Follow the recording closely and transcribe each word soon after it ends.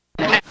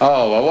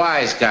Oh, a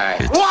wise guy.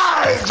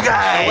 Wise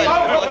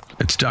guy!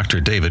 It's Dr.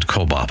 David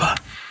Kolbaba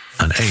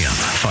on AM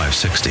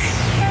 560.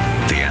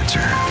 The Answer.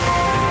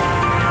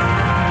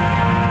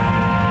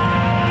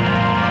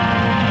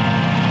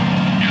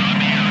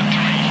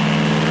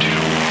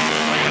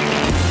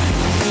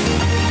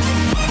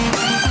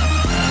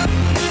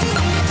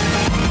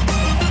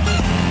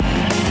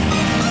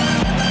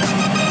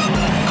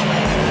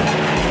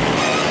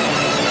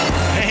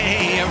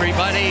 Hey,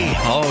 everybody.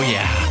 Oh,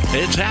 yeah.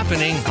 It's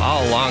happening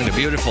all along the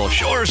beautiful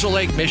shores of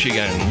Lake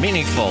Michigan.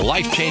 Meaningful,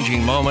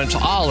 life-changing moments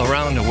all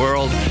around the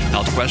world.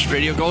 Health Quest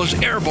Radio goes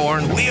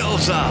airborne.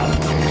 Wheels up.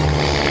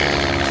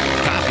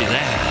 Copy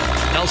that.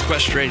 Health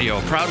Quest Radio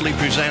proudly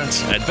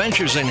presents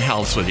Adventures in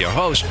Health with your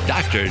host,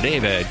 Dr.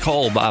 David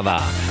Kolbaba.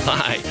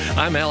 Hi,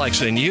 I'm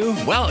Alex, and you?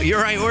 Well,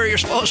 you're right where you're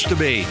supposed to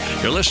be.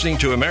 You're listening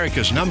to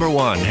America's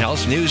 #1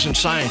 health news and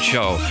science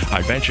show. Our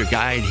adventure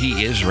guide,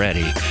 he is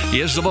ready.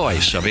 He is the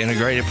voice of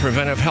integrated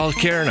preventive health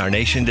care in our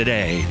nation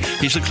today.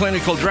 He's the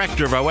clinical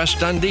director of our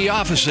West Dundee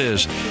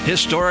offices. His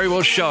story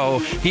will show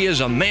he is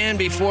a man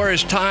before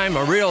his time,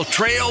 a real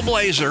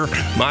trailblazer.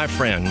 My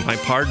friend, my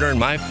partner, and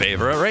my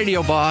favorite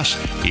radio boss.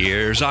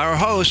 Here's our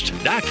host,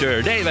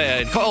 Dr.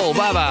 David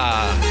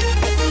Kolbaba.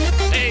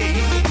 Hey.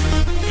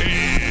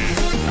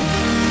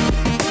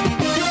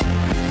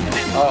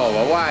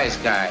 Oh, a wise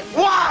guy.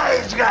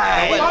 Wise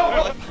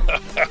guy!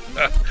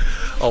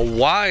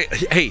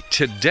 Hey,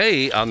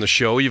 today on the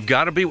show, you've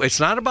got to be, it's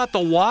not about the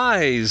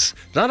wise,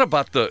 not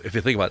about the, if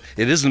you think about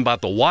it, it isn't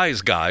about the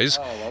wise guys.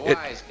 Oh, a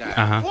wise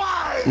guy.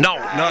 Wise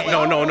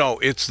No,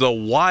 it's the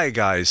why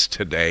guys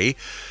today.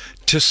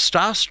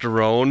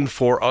 Testosterone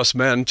for us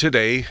men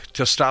today,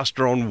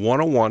 testosterone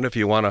 101, if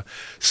you want to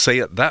say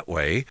it that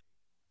way.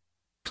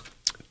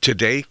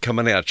 Today,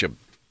 coming at you.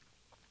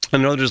 I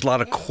know there's a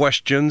lot of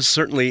questions,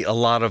 certainly a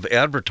lot of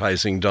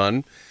advertising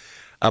done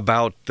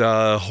about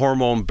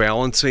hormone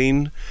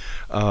balancing,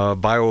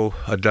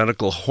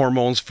 bioidentical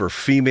hormones for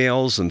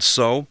females and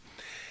so.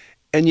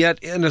 And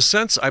yet, in a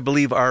sense, I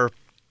believe our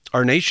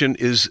nation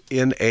is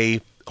in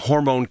a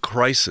hormone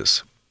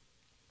crisis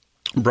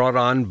brought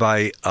on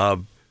by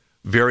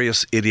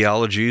various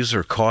ideologies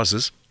or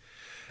causes.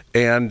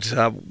 And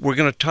we're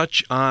going to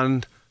touch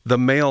on the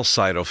male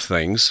side of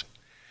things,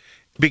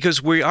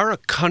 because we are a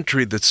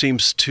country that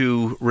seems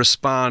to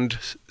respond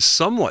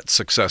somewhat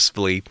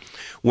successfully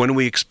when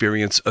we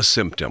experience a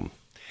symptom.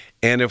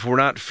 And if we're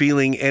not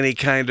feeling any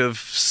kind of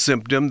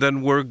symptom,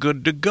 then we're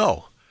good to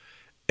go.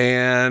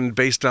 And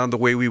based on the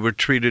way we were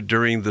treated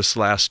during this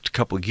last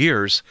couple of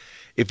years,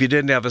 if you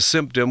didn't have a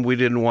symptom, we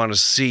didn't want to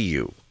see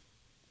you.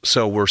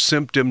 So we're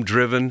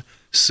symptom-driven,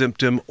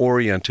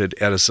 symptom-oriented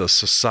as a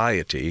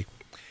society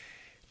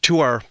to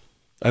our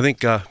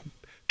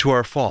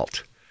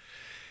fault.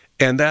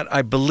 And that,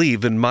 I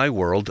believe, in my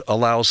world,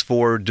 allows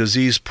for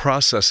disease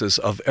processes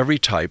of every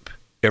type,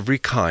 every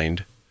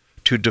kind,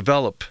 to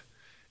develop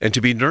and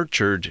to be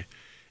nurtured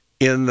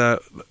in the,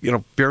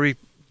 very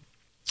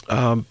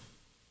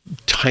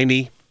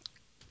tiny,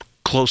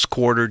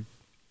 close-quartered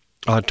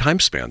time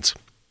spans.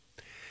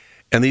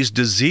 And these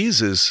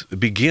diseases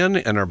begin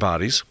in our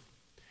bodies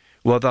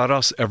without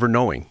us ever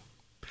knowing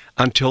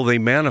until they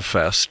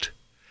manifest,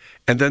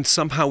 and then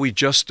somehow we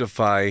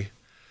justify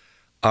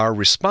our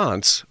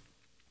response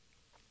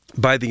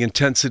by the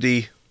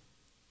intensity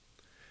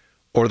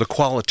or the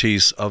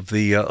qualities of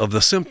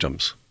the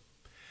symptoms.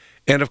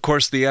 And of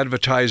course, the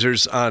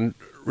advertisers on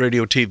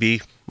radio,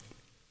 TV,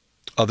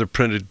 other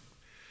printed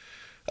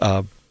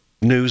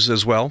news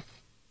as well,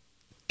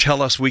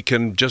 tell us we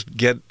can just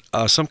get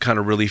some kind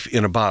of relief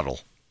in a bottle.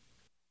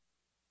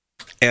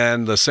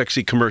 And the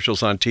sexy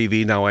commercials on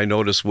TV now, I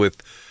notice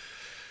with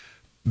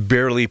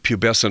barely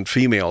pubescent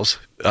females,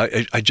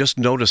 I just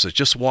notice it.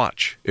 Just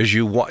watch. As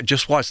you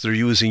just watch, they're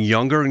using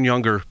younger and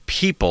younger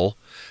people.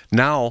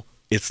 Now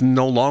it's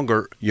no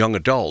longer young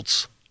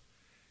adults.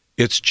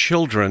 It's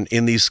children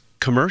in these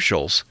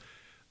commercials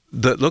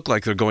that look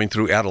like they're going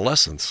through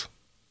adolescence.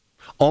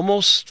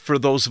 Almost for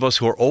those of us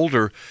who are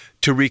older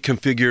to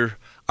reconfigure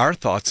our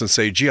thoughts and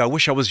say, gee, I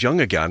wish I was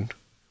young again,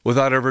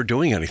 without ever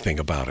doing anything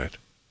about it.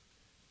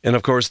 And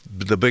of course,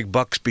 the big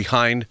bucks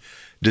behind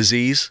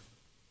disease,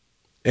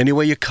 any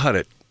way you cut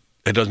it,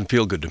 it doesn't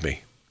feel good to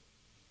me.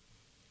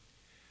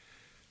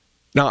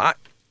 Now,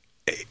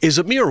 is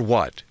it me or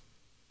what?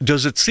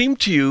 Does it seem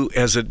to you,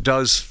 as it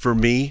does for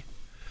me,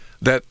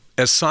 that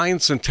as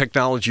science and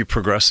technology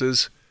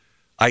progresses,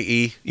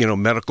 i.e.,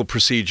 medical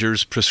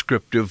procedures,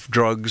 prescriptive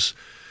drugs,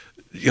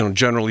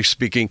 generally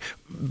speaking,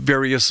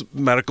 various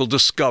medical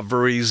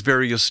discoveries,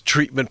 various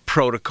treatment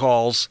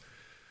protocols,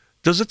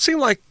 does it seem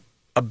like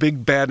a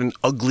big, bad, and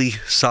ugly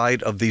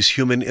side of these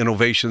human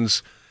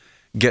innovations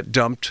get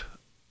dumped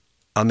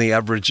on the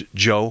average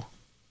Joe,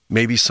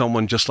 maybe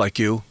someone just like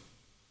you?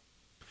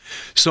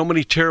 So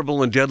many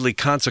terrible and deadly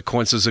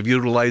consequences of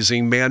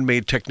utilizing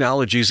man-made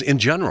technologies in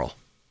general,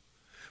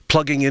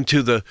 plugging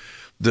into the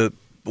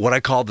what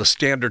I call the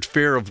standard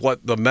fare of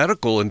what the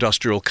medical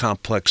industrial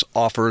complex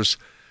offers,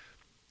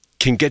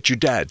 can get you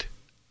dead,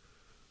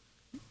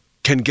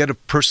 can get a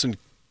person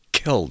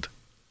killed.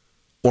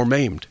 or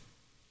maimed.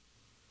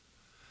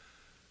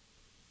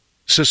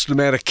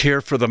 Systematic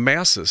care for the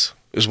masses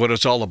is what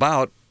it's all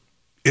about.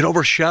 It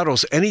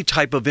overshadows any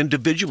type of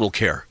individual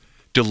care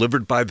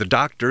delivered by the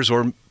doctors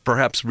or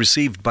perhaps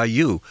received by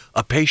you,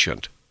 a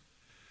patient.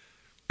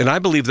 And I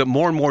believe that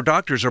more and more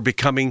doctors are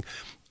becoming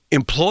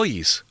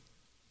employees,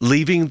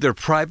 leaving their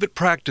private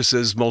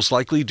practices, most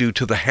likely due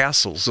to the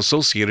hassles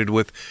associated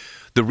with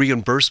the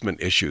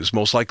reimbursement issues,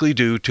 most likely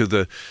due to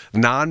the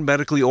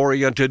non-medically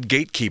oriented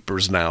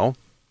gatekeepers now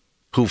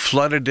who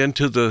flooded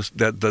into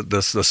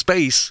the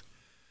space,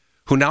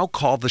 who now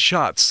call the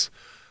shots,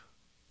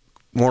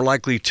 more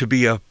likely to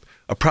be a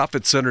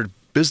profit-centered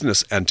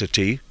business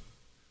entity,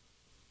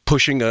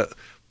 pushing a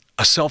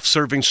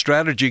self-serving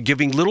strategy,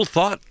 giving little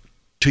thought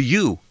to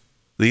you,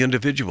 the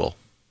individual.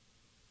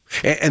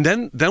 And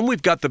then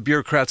we've got the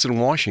bureaucrats in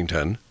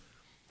Washington,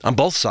 on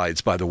both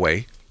sides, by the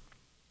way,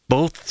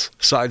 both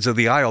sides of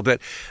the aisle,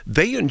 that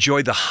they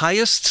enjoy the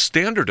highest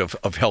standard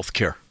of health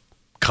care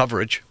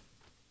coverage,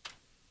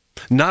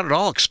 not at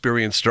all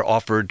experienced or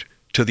offered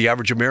to the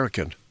average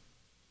American.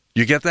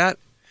 You get that?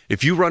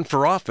 If you run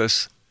for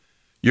office,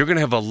 you're going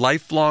to have a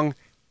lifelong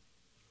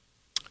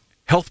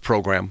health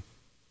program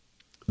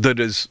that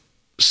is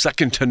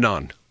second to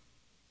none.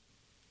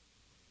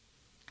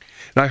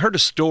 Now, I heard a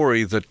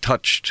story that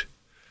touched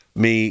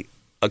me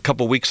a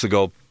couple weeks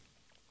ago,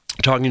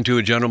 talking to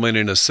a gentleman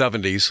in his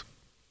 70s,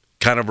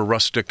 kind of a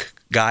rustic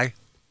guy.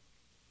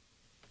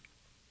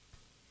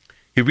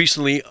 He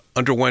recently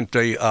underwent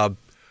a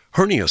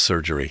hernia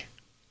surgery.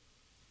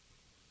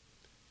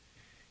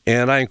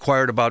 And I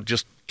inquired about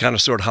just kind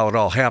of sort of how it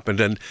all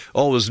happened. And, it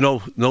was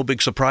no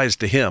big surprise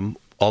to him,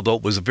 although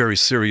it was a very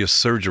serious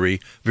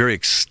surgery, very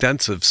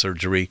extensive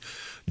surgery,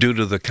 due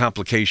to the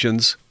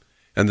complications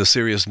and the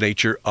serious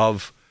nature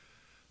of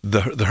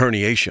the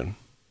herniation.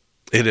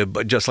 It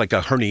had just like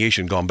a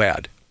herniation gone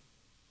bad.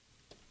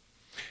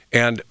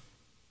 And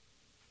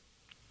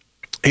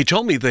he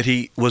told me that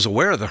he was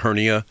aware of the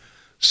hernia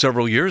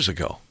several years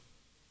ago,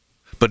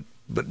 but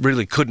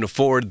really couldn't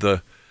afford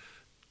the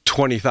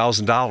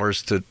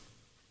 $20,000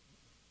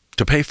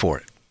 to pay for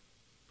it.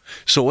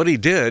 So what he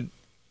did,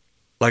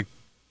 like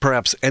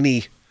perhaps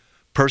any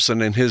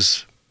person in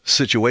his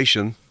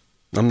situation,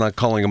 I'm not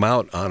calling him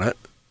out on it,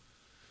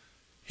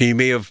 he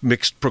may have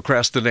mixed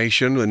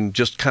procrastination and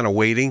just kind of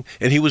waiting,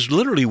 and he was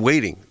literally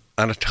waiting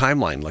on a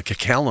timeline, like a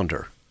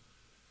calendar,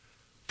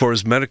 for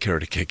his Medicare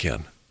to kick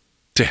in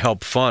to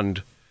help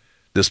fund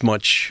this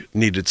much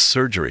needed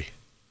surgery.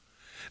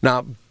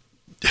 Now,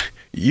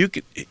 you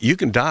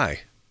can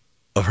die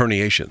of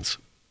herniations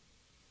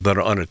that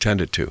are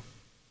unattended to.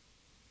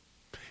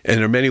 And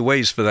there are many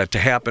ways for that to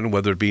happen,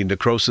 whether it be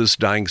necrosis,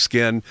 dying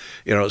skin,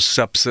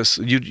 sepsis,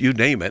 you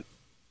name it.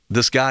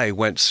 This guy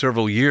went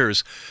several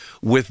years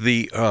with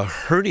the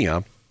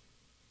hernia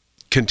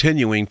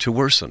continuing to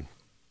worsen.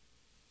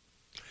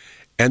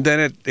 And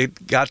then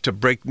it got to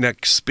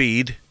breakneck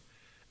speed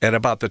at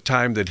about the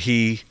time that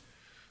he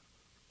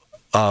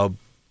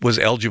was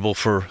eligible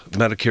for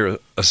Medicare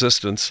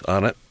assistance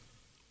on it,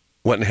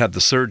 went and had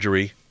the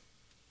surgery,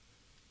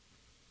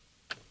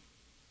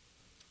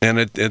 and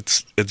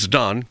it's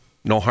done.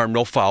 No harm,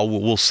 no foul,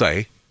 we'll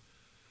say.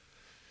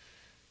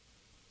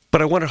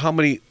 But I wonder how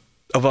many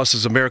of us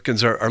as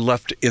Americans are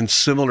left in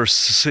similar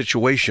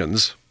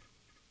situations,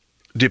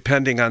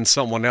 depending on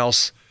someone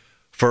else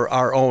for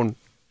our own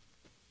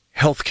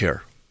health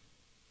care.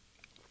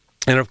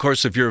 And of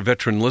course, if you're a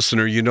veteran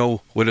listener, you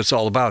know what it's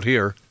all about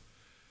here,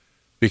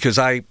 because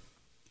I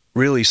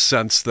really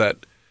sense that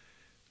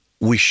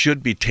we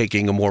should be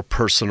taking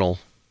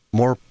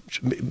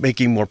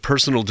making more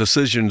personal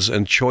decisions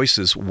and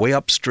choices way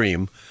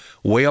upstream,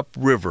 way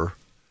upriver,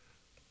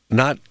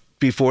 not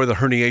before the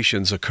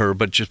herniations occur,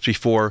 but just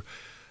before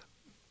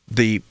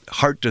the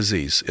heart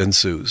disease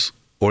ensues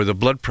or the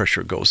blood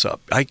pressure goes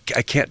up. I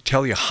can't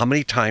tell you how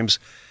many times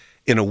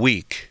in a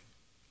week,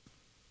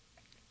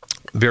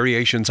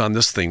 variations on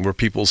this thing where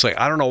people say,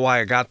 I don't know why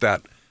I got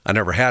that. I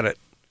never had it.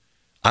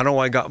 I don't know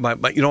why I got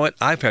but you know what?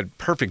 I've had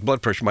perfect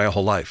blood pressure my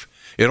whole life.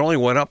 It only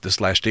went up this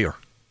last year.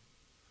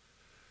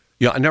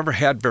 I never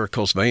had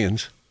varicose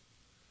veins.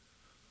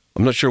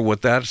 I'm not sure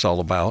what that's all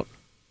about.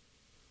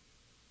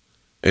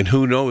 And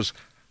who knows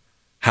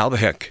how the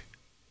heck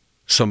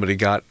somebody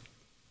got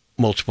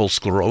multiple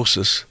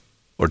sclerosis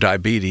or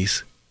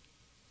diabetes.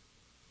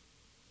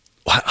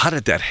 How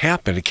did that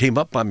happen? It came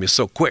up on me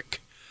so quick.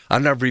 I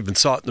never even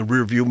saw it in the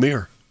rearview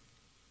mirror.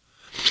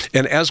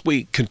 And as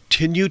we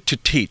continue to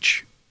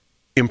teach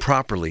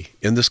improperly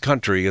in this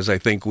country, as I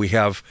think we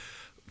have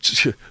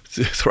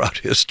throughout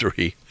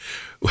history,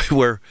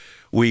 where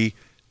we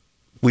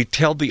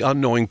tell the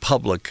unknowing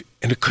public,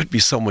 and it could be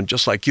someone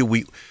just like you,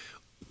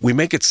 we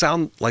make it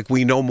sound like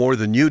we know more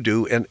than you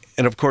do, and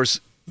of course,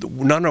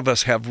 none of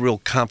us have real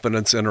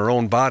confidence in our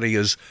own body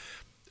as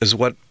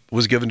what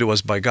was given to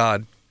us by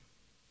God.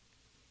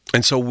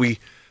 And so we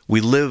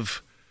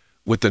live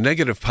with the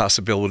negative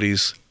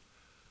possibilities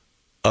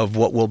of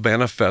what will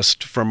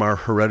manifest from our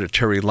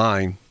hereditary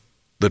line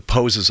that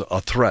poses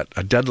a threat,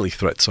 a deadly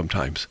threat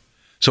sometimes,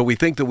 So we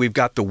think that we've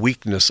got the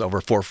weakness of our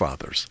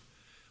forefathers.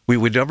 We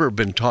would never have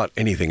been taught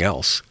anything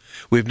else.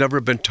 We've never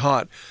been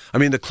taught. I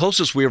mean, the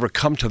closest we ever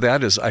come to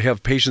that is I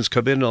have patients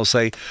come in and they'll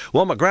say,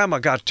 well, my grandma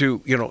got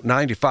to,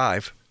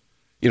 95.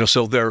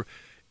 So they're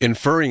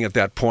inferring at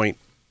that point,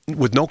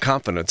 with no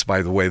confidence,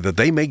 by the way, that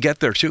they may get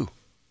there too.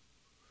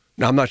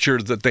 Now, I'm not sure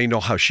that they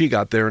know how she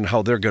got there and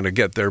how they're going to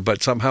get there,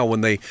 but somehow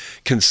when they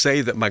can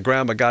say that my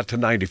grandma got to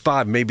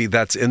 95, maybe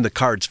that's in the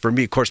cards for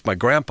me. Of course, my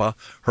grandpa,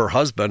 her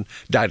husband,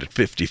 died at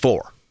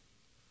 54.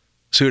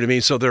 See what I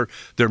mean? So they're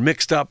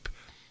mixed up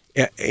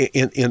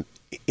in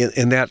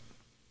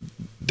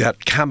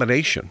that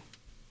combination.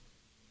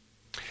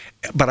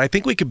 But I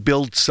think we could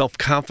build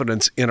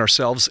self-confidence in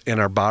ourselves and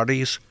our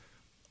bodies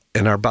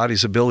and our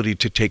body's ability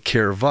to take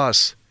care of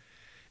us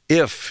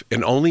if,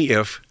 and only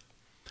if,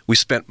 we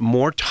spent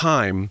more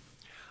time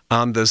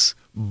on this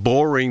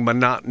boring,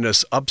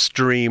 monotonous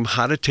upstream,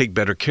 how to take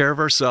better care of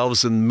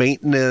ourselves and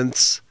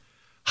maintenance.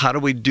 How do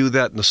we do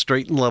that in a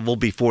straight and level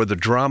before the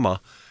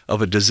drama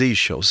of a disease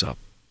shows up?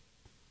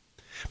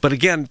 But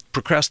again,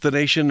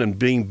 procrastination and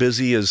being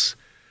busy is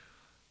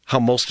how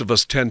most of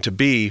us tend to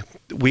be.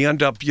 We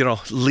end up,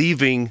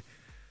 leaving.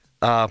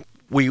 I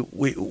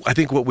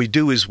think what we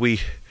do is we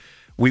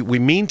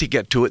mean to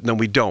get to it and then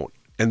we don't.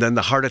 And then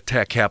the heart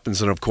attack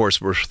happens, and of course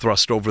we're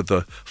thrust over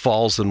the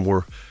falls and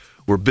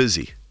we're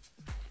busy.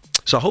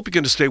 So I hope you're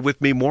going to stay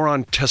with me more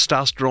on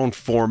testosterone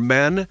for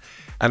men.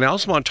 And I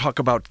also want to talk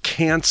about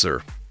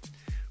cancer,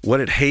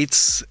 what it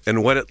hates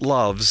and what it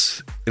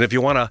loves. And if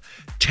you want to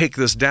take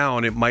this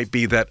down, it might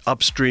be that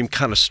upstream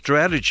kind of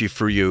strategy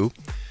for you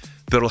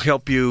that'll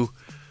help you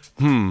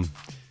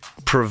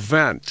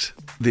prevent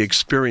the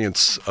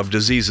experience of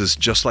diseases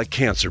just like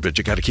cancer, but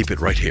you got to keep it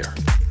right here.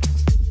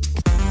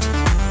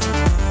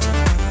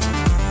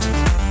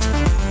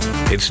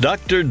 It's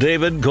Dr.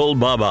 David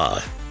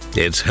Kolbaba.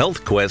 It's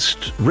Health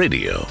Quest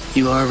Radio.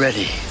 You are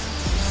ready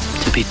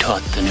to be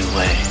taught the new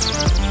way.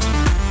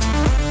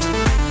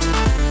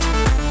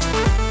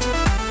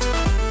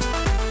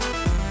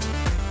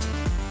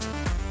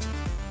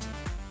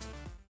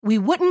 We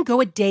wouldn't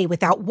go a day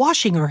without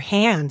washing our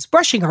hands,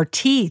 brushing our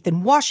teeth,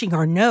 and washing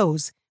our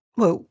nose.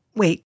 Whoa,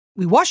 wait,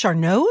 we wash our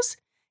nose?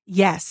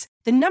 Yes,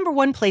 the number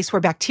one place where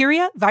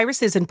bacteria,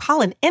 viruses, and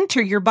pollen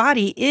enter your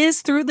body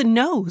is through the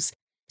nose.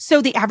 So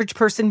the average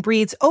person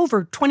breathes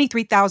over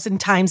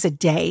 23,000 times a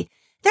day.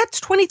 That's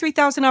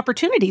 23,000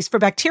 opportunities for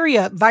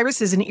bacteria,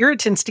 viruses, and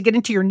irritants to get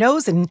into your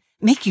nose and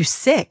make you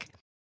sick.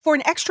 For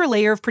an extra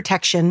layer of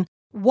protection,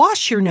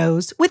 wash your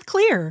nose with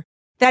Xlear.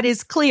 That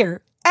is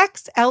Xlear,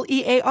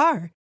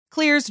 Xlear.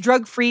 Xlear's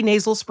drug-free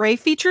nasal spray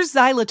features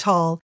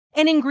xylitol,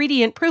 an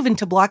ingredient proven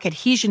to block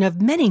adhesion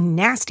of many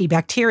nasty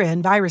bacteria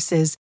and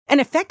viruses, and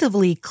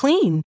effectively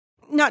clean.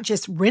 Not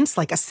just rinse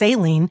like a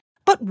saline,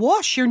 but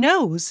wash your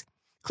nose.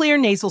 Xlear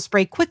nasal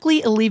spray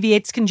quickly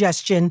alleviates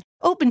congestion,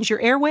 opens your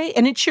airway,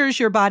 and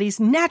ensures your body's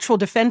natural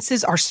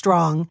defenses are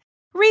strong.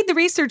 Read the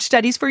research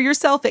studies for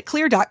yourself at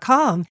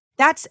Xlear.com.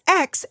 That's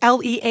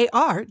Xlear.com.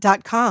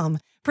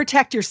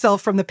 Protect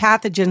yourself from the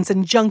pathogens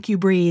and junk you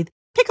breathe.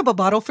 Pick up a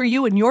bottle for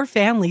you and your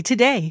family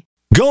today.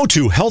 Go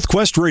to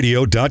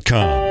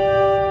healthquestradio.com.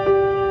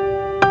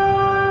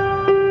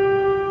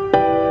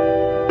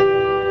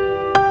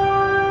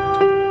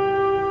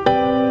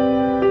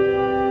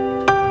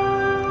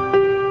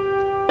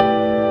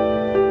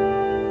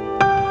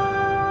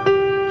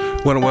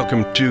 I want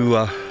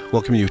to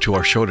welcome you to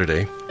our show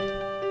today.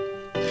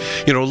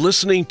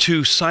 Listening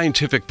to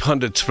scientific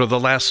pundits for the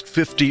last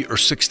 50 or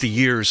 60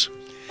 years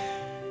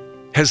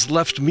has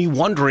left me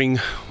wondering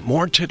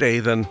more today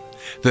than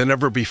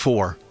ever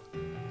before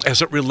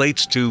as it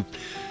relates to,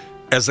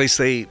 as they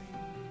say,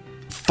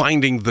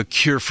 finding the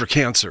cure for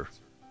cancer.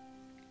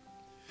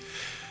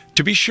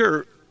 To be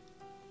sure,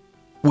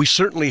 we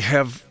certainly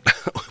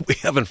we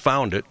haven't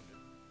found it.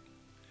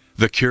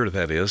 The cure,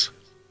 that is.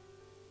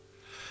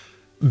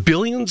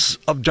 Billions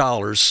of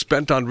dollars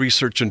spent on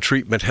research and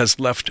treatment has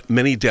left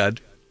many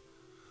dead,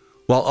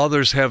 while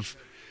others have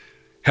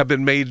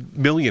been made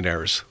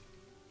millionaires,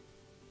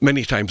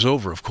 many times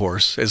over, of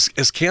course,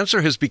 as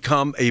cancer has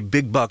become a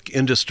big buck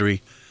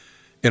industry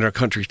in our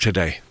country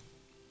today.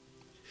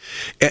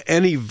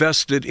 Any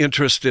vested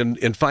interest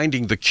in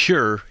finding the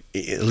cure,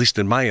 at least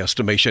in my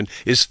estimation,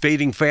 is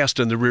fading fast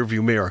in the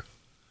rearview mirror.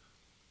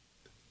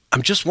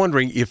 I'm just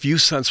wondering if you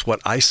sense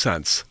what I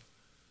sense.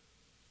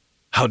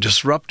 How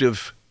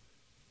disruptive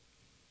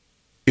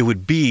it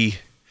would be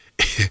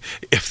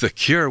if the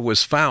cure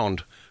was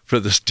found for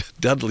this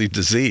deadly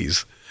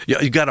disease.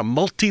 You got a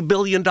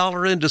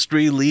multi-billion-dollar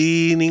industry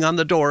leaning on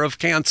the door of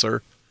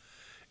cancer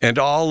and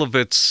all of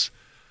its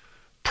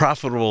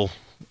profitable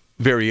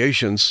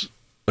variations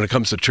when it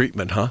comes to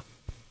treatment, huh?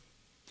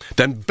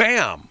 Then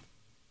bam,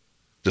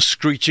 the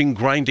screeching,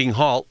 grinding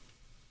halt.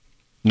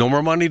 No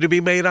more money to be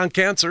made on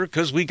cancer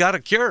because we got a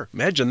cure.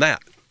 Imagine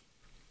that.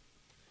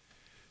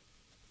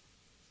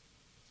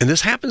 And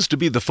this happens to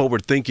be the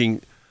forward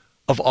thinking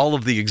of all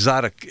of the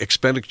exotic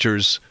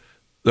expenditures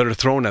that are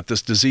thrown at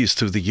this disease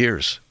through the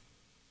years.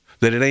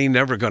 That it ain't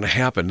never going to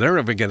happen. They're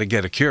never going to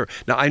get a cure.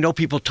 Now, I know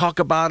people talk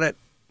about it.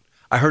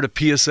 I heard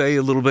a PSA a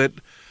little bit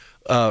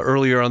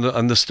earlier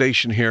on the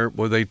station here,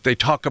 where they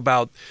talk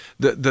about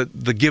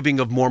the giving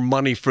of more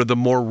money for the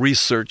more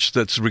research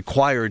that's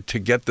required to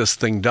get this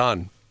thing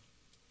done.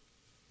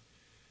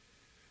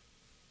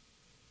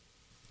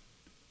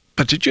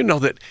 But did you know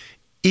that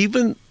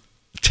even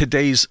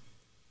today's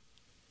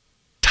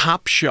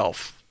top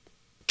shelf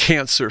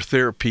cancer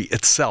therapy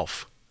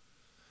itself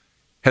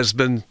has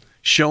been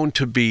shown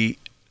to be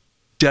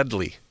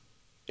deadly,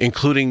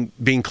 including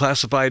being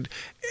classified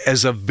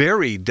as a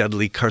very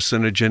deadly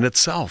carcinogen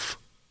itself?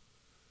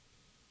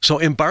 So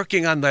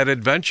embarking on that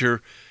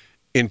adventure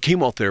in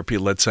chemotherapy,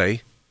 let's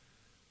say,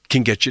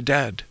 can get you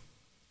dead.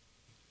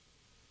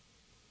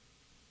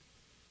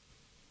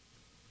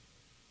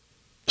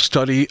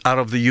 Study out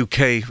of the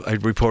UK I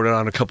reported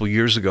on a couple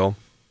years ago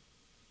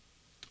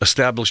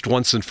established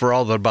once and for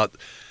all that about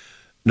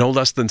no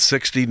less than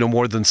 60, no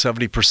more than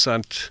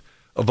 70%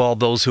 of all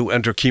those who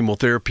enter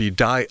chemotherapy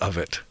die of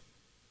it.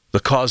 The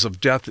cause of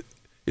death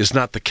is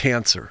not the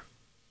cancer.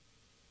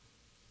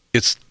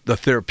 It's the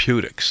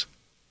therapeutics.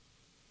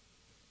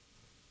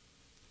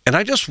 And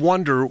I just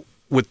wonder,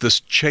 with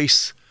this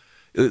chase,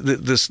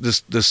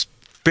 this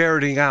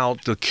ferreting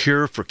out the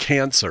cure for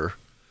cancer,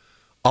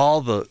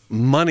 all the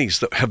monies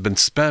that have been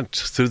spent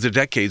through the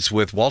decades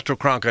with Walter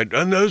Cronkite,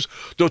 and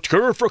the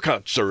cure for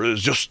cancer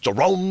is just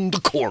around the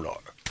corner.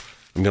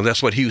 I mean,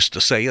 that's what he used to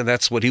say, and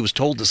that's what he was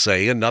told to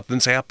say, and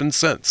nothing's happened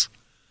since.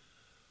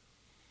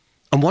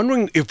 I'm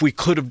wondering if we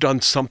could have done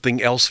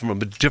something else from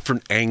a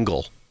different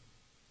angle.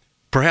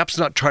 Perhaps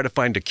not try to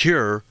find a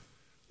cure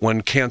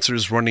when cancer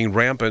is running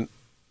rampant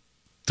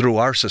through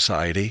our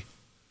society.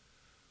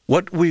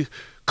 What we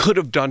could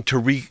have done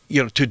to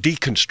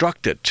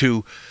deconstruct it,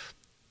 to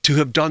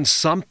have done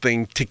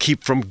something to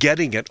keep from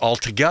getting it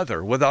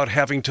altogether without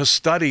having to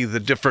study the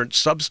different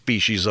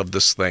subspecies of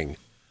this thing.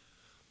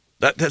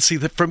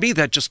 For me,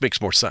 that just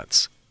makes more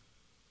sense.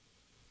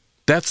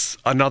 That's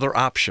another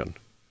option.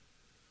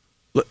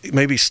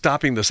 Maybe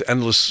stopping this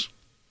endless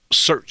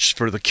search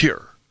for the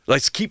cure.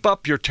 Let's keep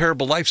up your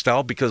terrible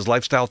lifestyle, because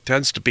lifestyle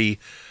tends to be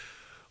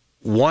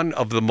one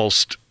of the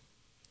most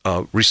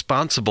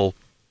responsible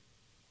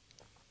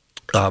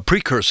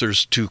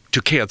precursors to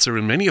cancer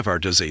in many of our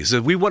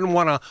diseases. We wouldn't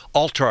want to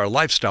alter our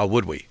lifestyle,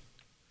 would we?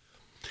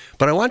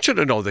 But I want you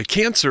to know that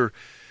cancer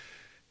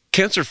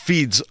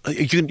feeds.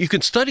 You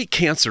can study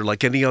cancer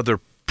like any other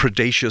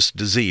predaceous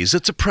disease.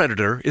 It's a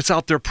predator. It's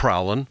out there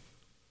prowling.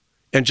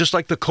 And just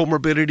like the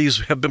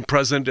comorbidities have been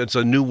present, it's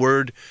a new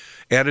word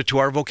added to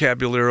our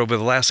vocabulary over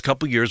the last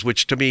couple of years,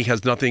 which to me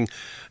is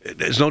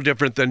no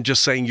different than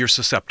just saying you're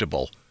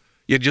susceptible.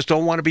 You just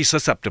don't want to be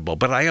susceptible,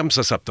 but I am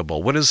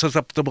susceptible. What does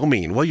susceptible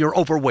mean? Well, you're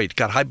overweight,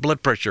 got high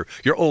blood pressure,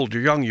 you're old,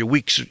 you're young, you're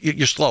weak,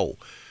 you're slow.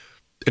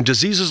 And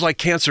diseases like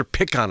cancer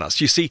pick on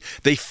us. You see,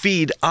 they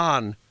feed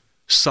on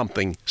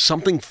something.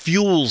 Something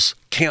fuels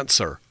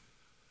cancer,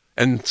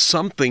 and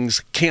some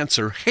things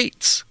cancer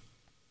hates.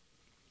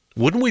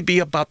 Wouldn't we be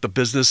about the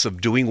business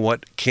of doing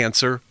what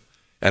cancer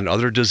and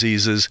other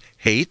diseases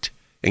hate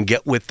and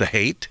get with the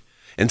hate,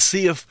 and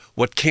see if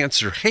what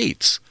cancer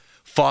hates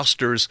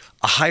fosters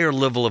a higher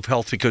level of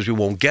health because we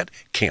won't get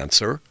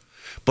cancer,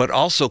 but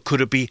also could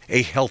it be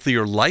a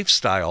healthier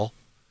lifestyle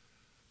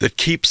that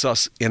keeps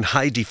us in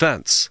high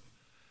defense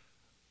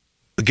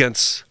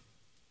against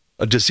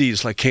a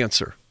disease like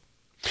cancer?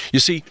 You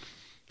see,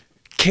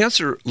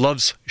 cancer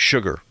loves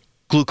sugar,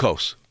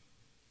 glucose.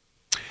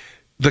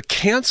 The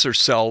cancer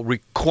cell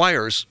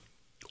requires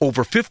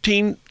over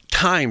 15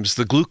 times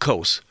the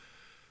glucose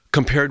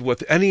compared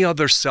with any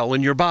other cell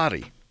in your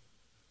body.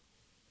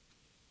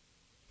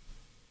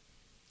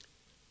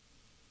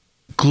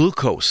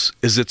 Glucose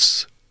is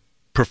its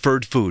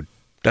preferred food.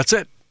 That's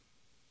it.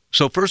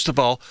 So first of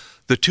all,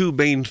 the two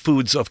main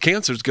foods of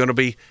cancer is going to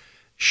be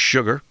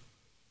sugar,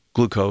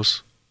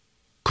 glucose,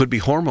 could be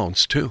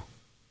hormones too.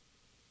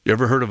 You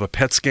ever heard of a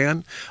PET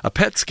scan? A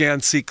PET scan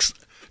seeks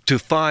to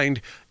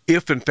find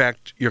if, in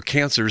fact, your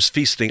cancer is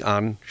feasting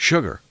on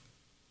sugar.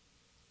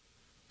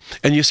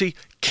 And you see,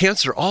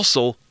 cancer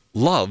also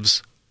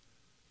it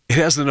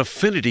has an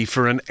affinity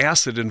for an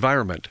acid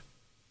environment.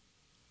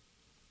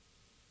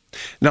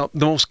 Now,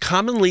 the most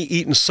commonly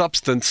eaten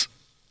substance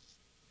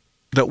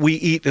that we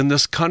eat in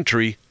this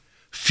country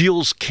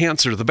fuels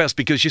cancer the best,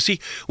 because you see,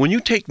 when you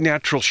take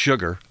natural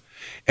sugar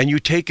and you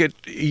take it,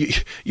 you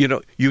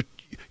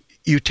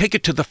take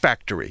it to the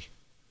factory.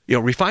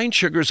 Refined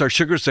sugars are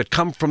sugars that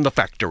come from the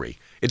factory.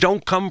 It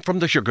don't come from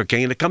the sugar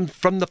cane, it comes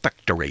from the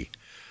factory.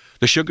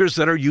 The sugars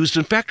that are used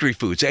in factory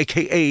foods,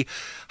 aka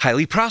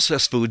highly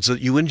processed foods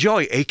that you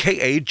enjoy,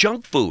 aka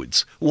junk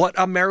foods, what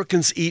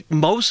Americans eat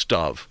most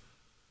of.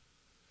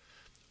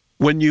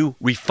 When you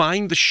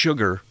refine the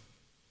sugar,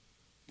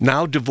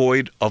 now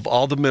devoid of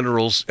all the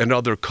minerals and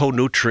other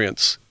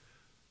co-nutrients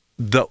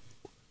that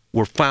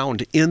were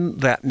found in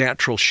that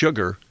natural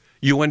sugar,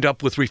 you end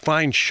up with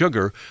refined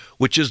sugar,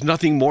 which is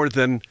nothing more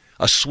than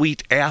a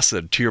sweet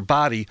acid to your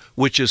body,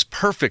 which is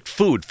perfect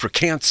food for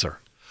cancer.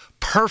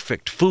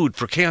 Perfect food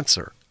for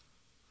cancer.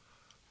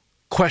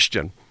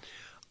 Question: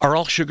 Are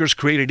all sugars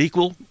created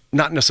equal?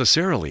 Not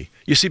necessarily.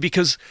 You see,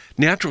 because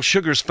natural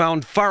sugars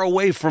found far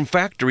away from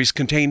factories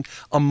contain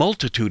a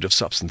multitude of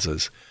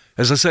substances.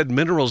 As I said,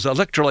 minerals,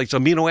 electrolytes,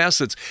 amino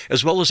acids,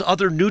 as well as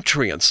other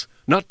nutrients,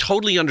 not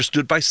totally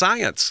understood by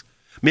science.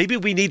 Maybe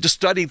we need to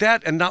study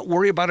that and not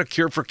worry about a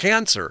cure for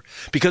cancer,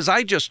 because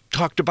I just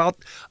talked about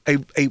a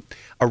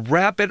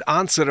rapid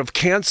onset of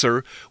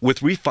cancer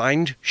with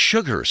refined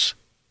sugars.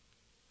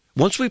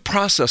 Once we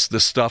process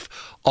this stuff,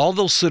 all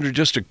those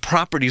synergistic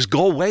properties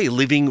go away,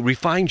 leaving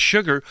refined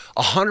sugar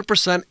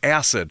 100%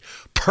 acid,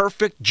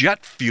 perfect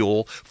jet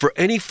fuel for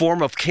any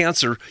form of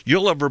cancer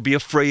you'll ever be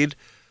afraid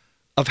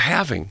of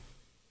having.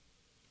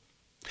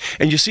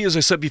 And you see, as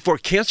I said before,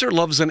 cancer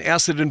loves an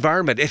acid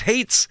environment. It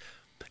hates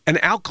an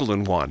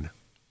alkaline one.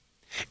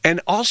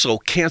 And also,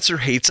 cancer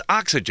hates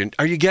oxygen.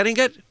 Are you getting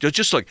it?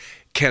 Just look,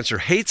 cancer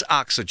hates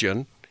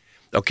oxygen,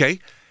 okay?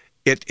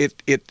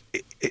 It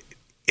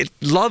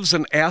loves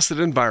an acid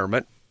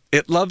environment.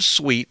 It loves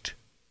sweet,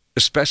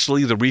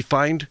 especially the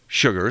refined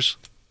sugars.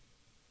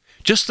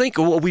 Just think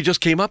of what we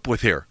just came up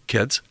with here,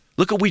 kids.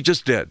 Look what we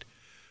just did.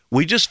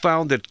 We just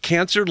found that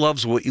cancer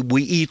loves what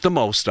we eat the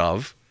most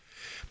of.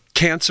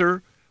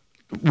 Cancer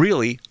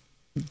really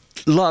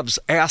loves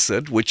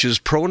acid, which is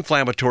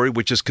pro-inflammatory,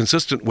 which is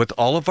consistent with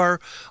all of our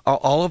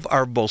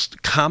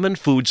most common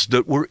foods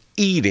that we're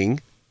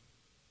eating.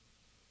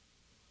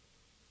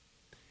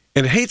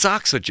 And it hates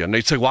oxygen.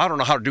 They say, well, I don't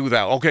know how to do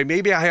that. Okay,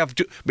 maybe I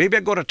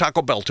go to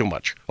Taco Bell too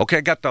much. Okay,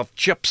 I got the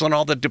chips and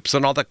all the dips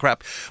and all that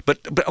crap. But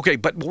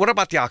what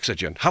about the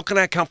oxygen? How can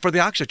I account for the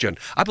oxygen?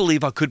 I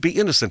believe I could be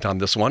innocent on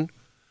this one.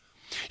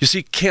 You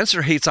see,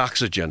 cancer hates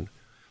oxygen,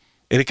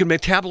 and it can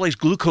metabolize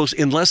glucose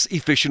in less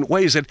efficient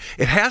ways, and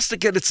it has to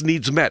get its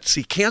needs met.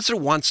 See, cancer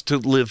wants to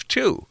live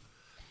too.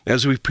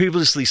 As we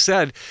previously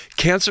said,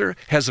 cancer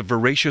has a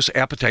voracious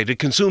appetite. It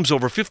consumes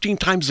over 15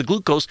 times the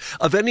glucose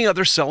of any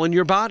other cell in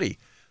your body.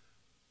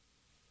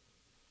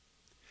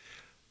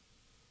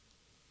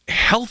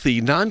 Healthy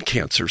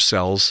non-cancer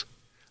cells,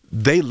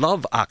 they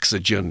love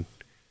oxygen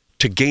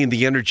to gain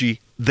the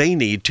energy they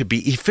need to be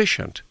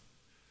efficient.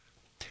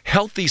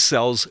 Healthy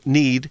cells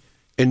need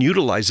and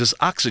utilizes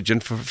oxygen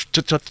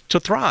to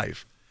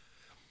thrive.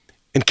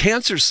 And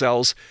cancer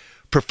cells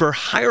prefer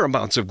higher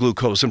amounts of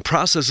glucose and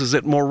processes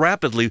it more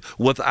rapidly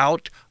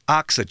without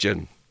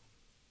oxygen.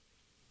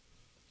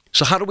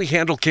 So how do we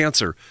handle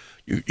cancer?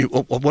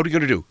 What are we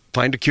going to do?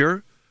 Find a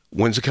cure?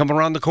 When's it coming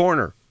around the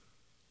corner?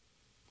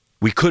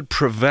 We could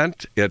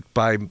prevent it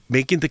by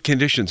making the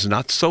conditions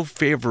not so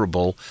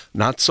favorable,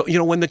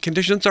 when the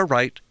conditions are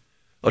right,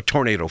 a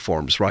tornado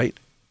forms, right?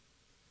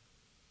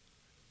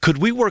 Could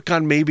we work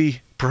on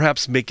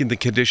perhaps making the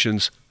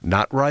conditions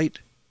not right?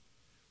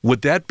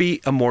 Would that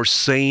be a more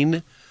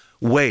sane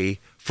way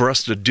for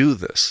us to do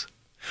this?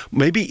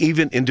 Maybe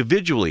even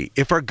individually.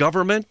 If our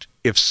government,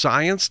 if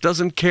science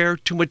doesn't care,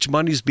 too much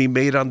money's being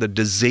made on the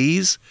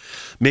disease,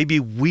 maybe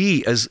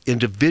we as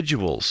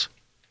individuals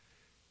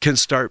can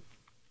start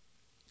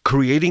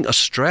creating a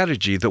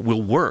strategy that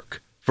will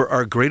work for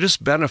our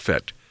greatest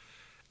benefit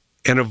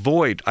and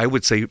avoid, I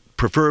would say,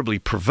 preferably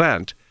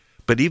prevent,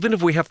 but even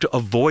if we have to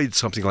avoid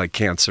something like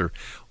cancer,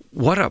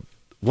 what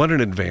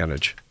an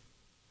advantage.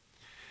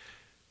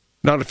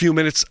 Now, in a few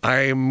minutes,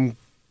 I'm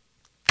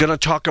going to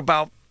talk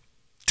about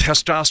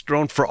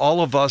testosterone for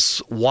all of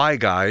us Y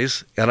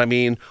guys, and I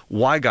mean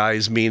Y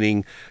guys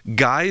meaning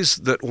guys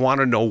that want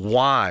to know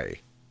why.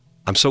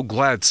 I'm so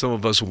glad some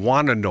of us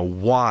want to know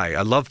why.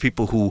 I love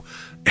people who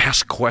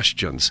ask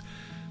questions.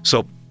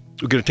 So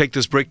we're going to take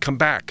this break, come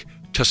back.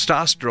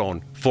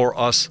 Testosterone for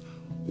us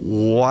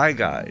Y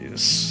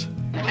guys.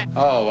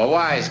 Oh, a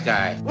wise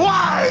guy.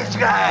 Wise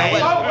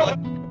guy!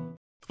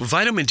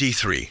 Vitamin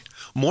D3.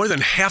 More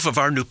than half of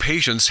our new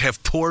patients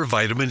have poor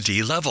vitamin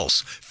D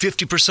levels.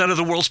 50% of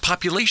the world's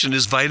population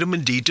is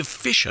vitamin D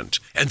deficient.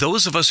 And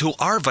those of us who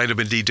are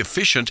vitamin D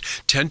deficient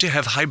tend to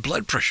have high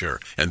blood pressure.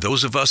 And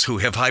those of us who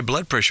have high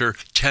blood pressure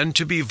tend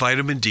to be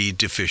vitamin D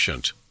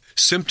deficient.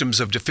 Symptoms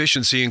of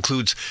deficiency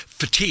includes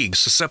fatigue,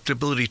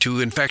 susceptibility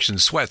to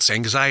infections, sweats,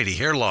 anxiety,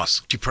 hair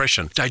loss,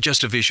 depression,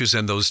 digestive issues,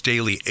 and those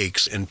daily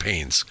aches and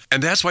pains.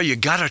 And that's why you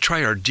gotta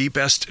try our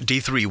D-Best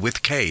D3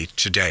 with K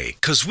today.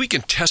 Because we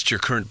can test your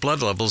current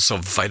blood levels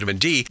of vitamin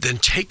D, then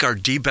take our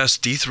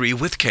D-Best D3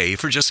 with K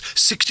for just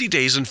 60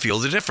 days and feel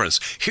the difference.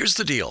 Here's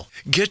the deal.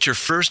 Get your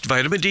first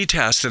vitamin D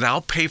test and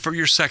I'll pay for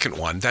your second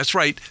one. That's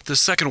right, the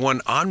second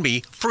one on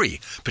me, free.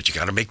 But you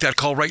gotta make that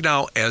call right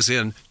now, as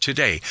in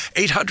today.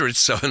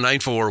 800-794-1855.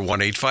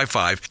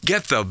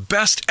 Get the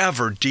best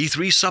ever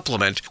D3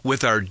 supplement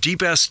with our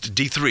D-Best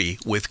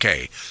D3 with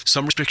K.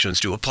 Some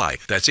restrictions do apply.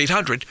 That's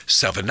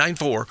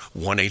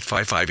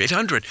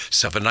 800-794-1855.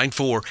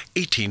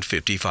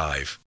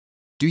 800-794-1855.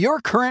 Do your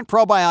current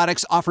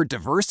probiotics offer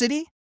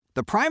diversity?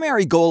 The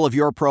primary goal of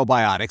your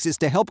probiotics is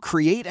to help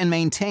create and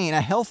maintain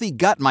a healthy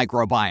gut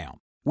microbiome.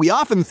 We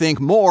often think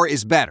more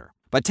is better,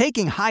 but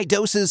taking high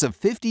doses of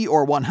 50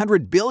 or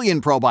 100 billion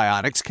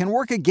probiotics can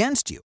work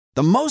against you.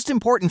 The most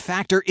important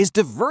factor is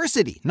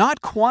diversity,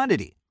 not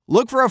quantity.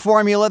 Look for a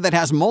formula that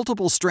has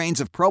multiple strains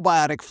of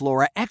probiotic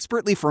flora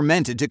expertly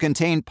fermented to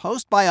contain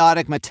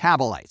postbiotic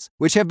metabolites,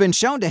 which have been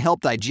shown to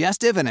help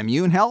digestive and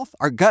immune health,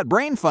 our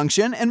gut-brain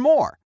function, and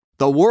more.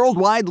 The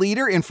worldwide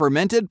leader in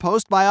fermented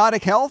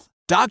postbiotic health?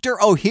 Dr.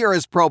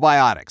 Ohhira's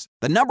Probiotics,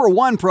 the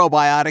 #1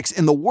 probiotics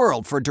in the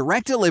world for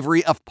direct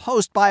delivery of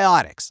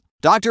postbiotics.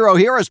 Dr.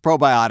 Ohhira's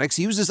Probiotics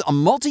uses a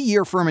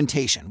multi-year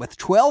fermentation with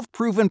 12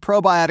 proven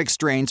probiotic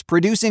strains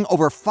producing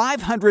over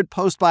 500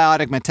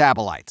 postbiotic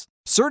metabolites.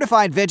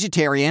 Certified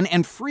vegetarian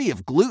and free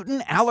of gluten,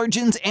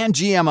 allergens, and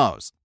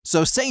GMOs.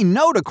 So say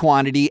no to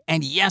quantity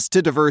and yes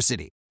to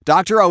diversity.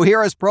 Dr.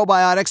 Ohhira's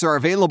Probiotics are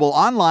available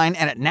online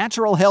and at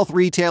natural health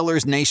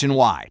retailers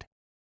nationwide.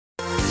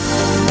 Go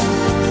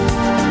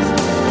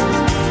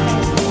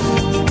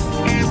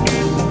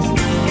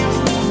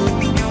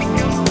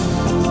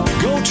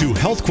to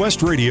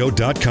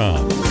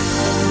healthquestradio.com.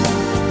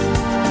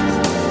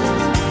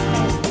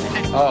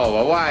 Oh,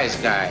 a wise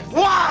guy.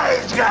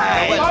 Wise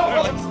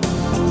guy!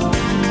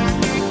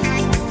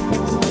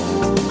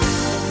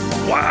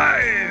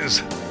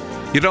 Wise!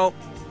 You know,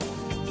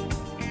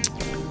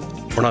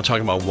 we're not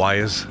talking about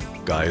wise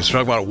guys.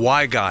 We're talking about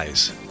why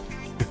guys.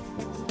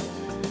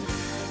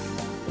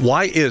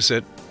 Why is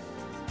it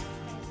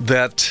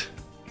that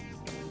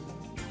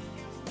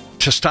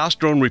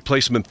testosterone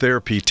replacement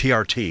therapy,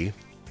 TRT,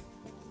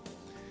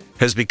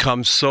 has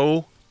become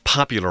so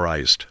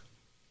popularized?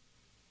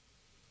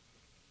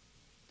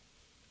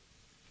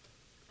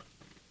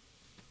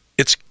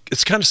 It's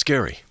kind of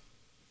scary.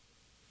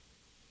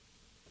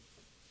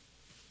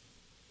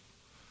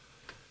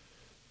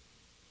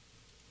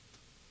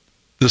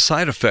 The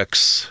side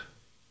effects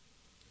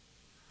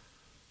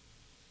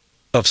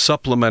of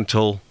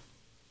supplemental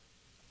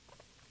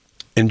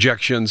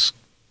injections,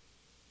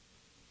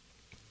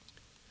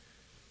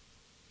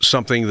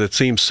 something that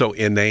seems so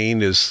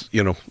inane is,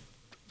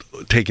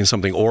 taking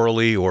something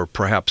orally or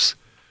perhaps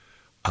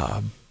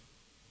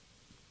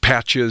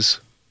patches,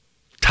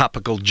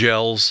 topical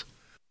gels.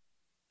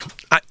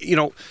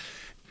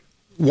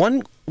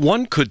 One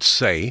could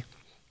say,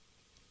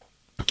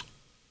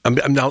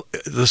 now,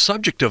 the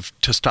subject of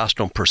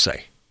testosterone per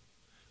se,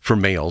 for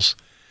males,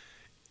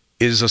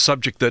 is a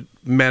subject that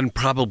men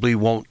probably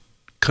won't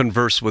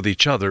converse with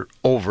each other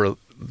over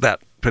that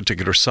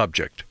particular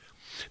subject.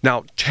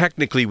 Now,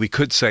 technically, we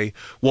could say,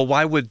 well,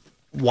 why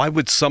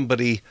would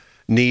somebody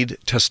need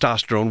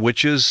testosterone,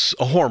 which is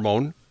a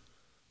hormone,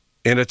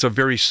 and it's a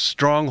very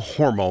strong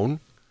hormone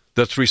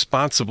that's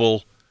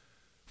responsible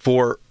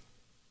for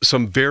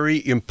some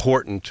very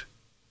important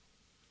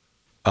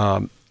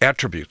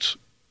attributes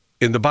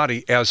in the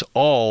body, as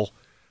all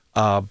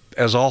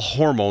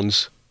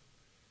hormones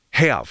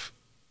have.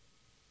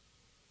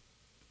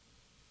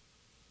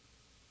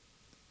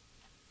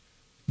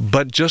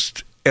 But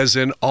just as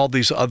in all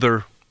these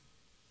other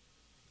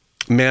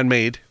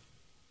man-made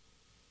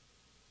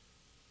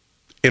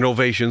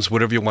innovations,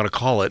 whatever you want to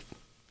call it,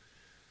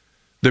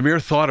 the mere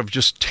thought of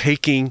just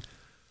taking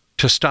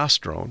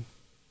testosterone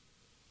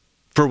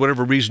for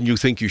whatever reason you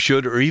think you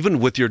should, or even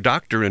with your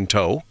doctor in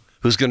tow,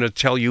 who's going to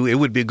tell you it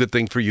would be a good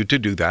thing for you to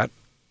do that.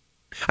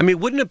 I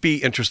mean, wouldn't it be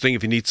interesting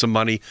if you need some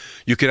money,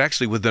 you could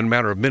actually, within a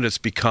matter of minutes,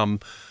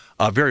 become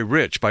very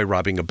rich by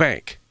robbing a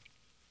bank?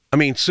 I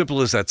mean,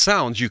 simple as that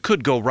sounds, you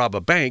could go rob a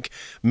bank.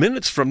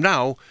 Minutes from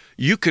now,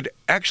 you could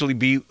actually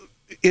be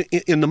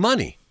in the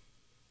money.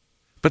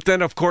 But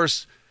then, of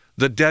course,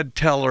 the dead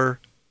teller,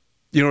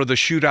 the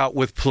shootout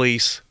with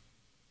police,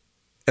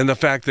 and the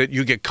fact that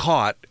you get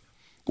caught,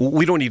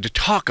 we don't need to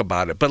talk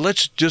about it. But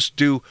let's just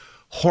do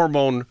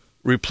hormone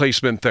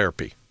replacement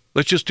therapy.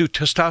 Let's just do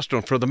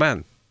testosterone for the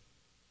men.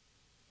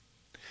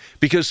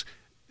 Because,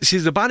 see,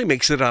 the body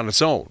makes it on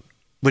its own.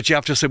 But you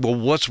have to say, well,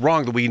 what's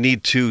wrong that we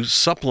need to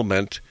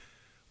supplement?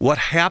 What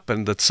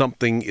happened that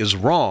something is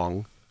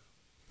wrong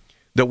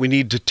that we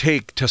need to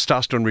take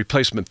testosterone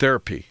replacement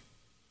therapy?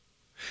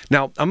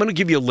 Now, I'm going to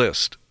give you a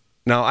list.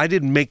 Now, I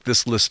didn't make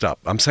this list up.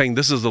 I'm saying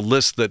this is a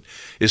list that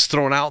is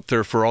thrown out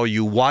there for all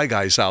you Y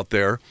guys out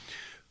there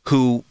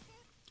who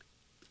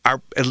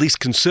are at least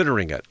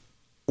considering it.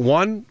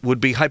 One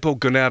would be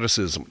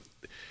hypogonadism.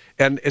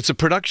 And it's a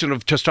production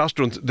of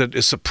testosterone that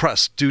is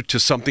suppressed due to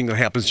something that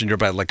happens in your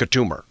body, like a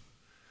tumor.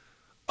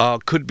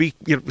 Could be,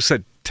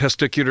 said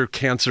testicular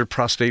cancer,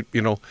 prostate,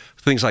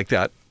 things like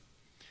that.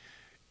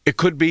 It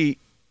could be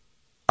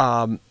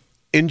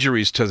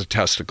injuries to the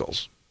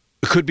testicles.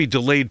 It could be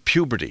delayed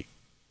puberty.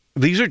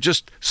 These are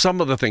just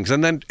some of the things.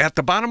 And then at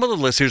the bottom of the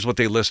list, here's what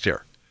they list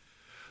here.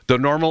 The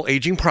normal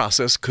aging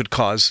process could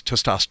cause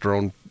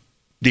testosterone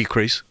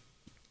decrease,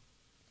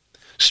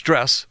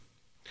 stress,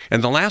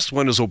 and the last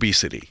one is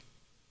obesity.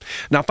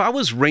 Now, if I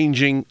was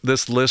ranging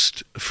this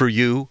list for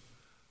you,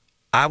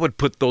 I would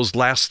put those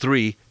last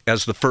three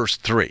as the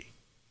first three.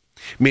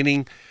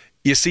 Meaning,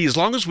 you see, as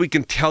long as we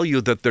can tell you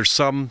that there's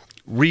some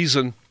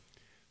reason,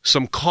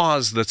 some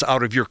cause that's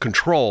out of your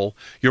control,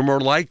 you're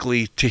more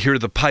likely to hear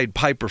the Pied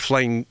Piper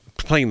playing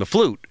the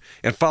flute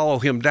and follow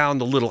him down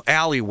the little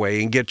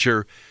alleyway and get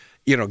your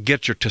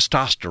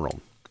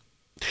testosterone.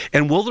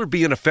 And will there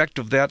be an effect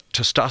of that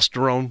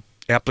testosterone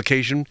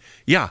application?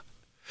 Yeah.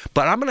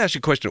 But I'm going to ask you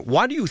a question.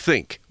 Why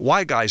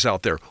guys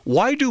out there,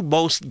 why do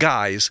most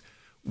guys,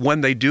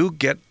 when they do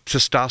get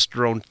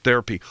testosterone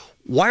therapy,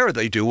 why are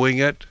they doing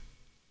it?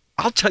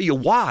 I'll tell you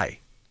why.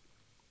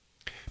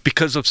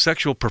 Because of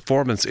sexual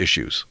performance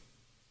issues.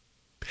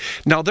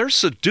 Now, they're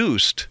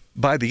seduced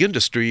by the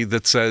industry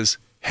that says,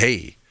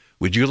 hey,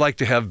 would you like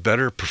to have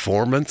better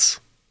performance?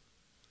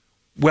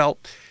 Well,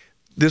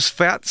 this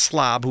fat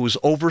slob who is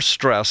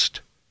overstressed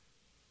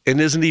and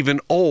isn't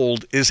even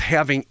old is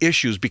having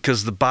issues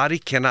because the body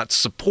cannot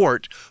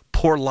support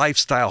poor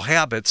lifestyle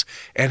habits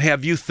and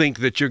have you think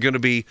that you're going to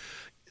be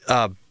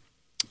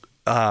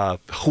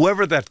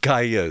whoever that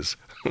guy is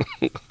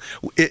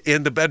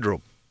in the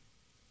bedroom.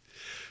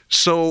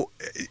 So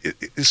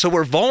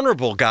we're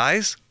vulnerable,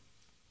 guys.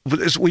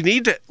 We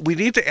need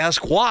to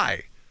ask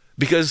why,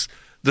 because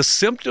the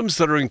symptoms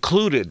that are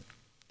included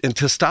in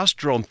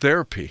testosterone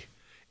therapy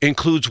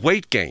includes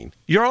weight gain.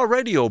 You're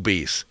already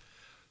obese,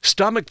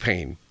 stomach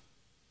pain,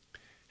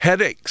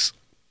 headaches,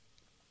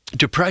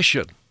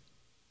 depression,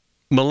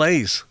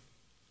 malaise.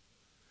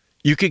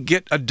 You could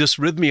get a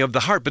dysrhythmia of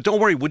the heart, but don't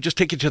worry, we'll just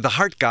take you to the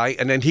heart guy,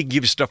 and then he can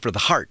give you stuff for the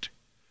heart.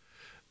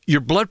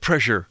 Your blood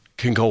pressure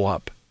can go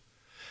up.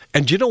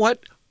 And you know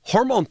what?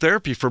 Hormone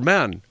therapy for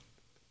men,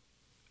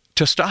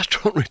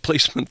 testosterone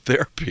replacement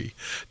therapy,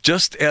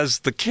 just as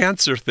the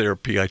cancer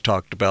therapy I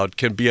talked about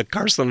can be a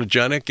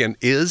carcinogenic and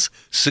is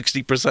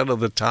 60% of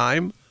the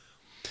time,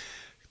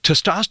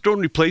 testosterone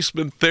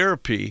replacement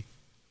therapy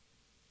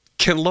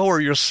can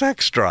lower your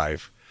sex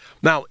drive.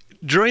 Now,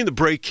 during the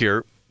break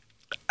here,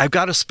 I've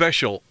got a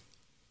special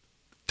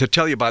to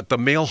tell you about the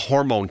male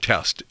hormone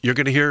test. You're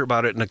going to hear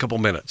about it in a couple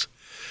minutes.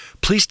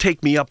 Please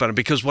take me up on it,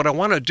 because what I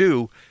want to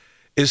do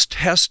is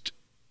test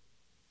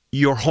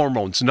your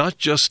hormones, not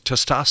just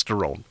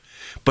testosterone,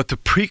 but the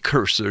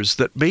precursors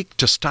that make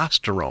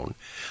testosterone.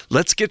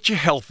 Let's get you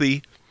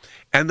healthy,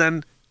 and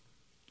then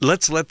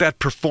let's let that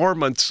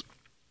performance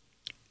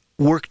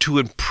work to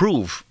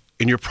improve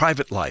in your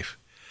private life.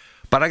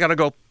 But I got to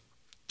go.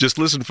 Just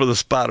listen for the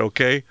spot,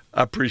 okay?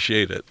 I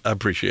appreciate it.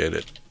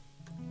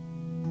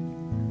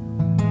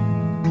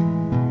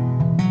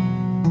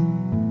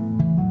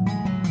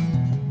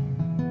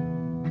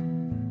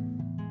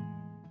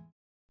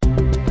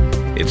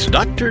 It's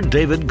Dr.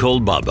 David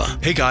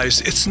Kolbaba. Hey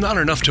guys, it's not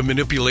enough to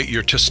manipulate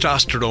your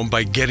testosterone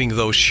by getting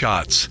those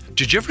shots.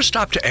 Did you ever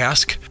stop to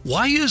ask,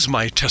 why is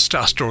my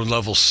testosterone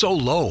level so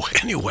low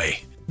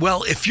anyway?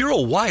 Well, if you're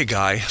a Y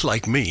guy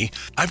like me,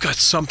 I've got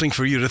something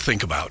for you to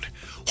think about.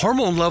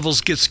 Hormone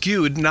levels get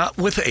skewed not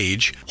with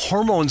age.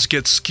 Hormones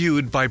get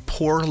skewed by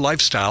poor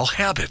lifestyle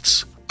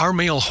habits. Our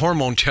male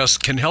hormone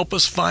test can help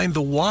us find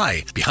the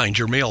why behind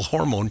your male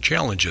hormone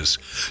challenges.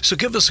 So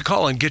give us a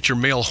call and get your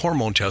male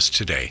hormone test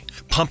today.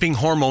 Pumping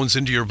hormones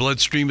into your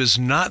bloodstream is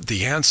not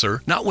the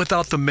answer, not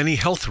without the many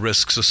health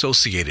risks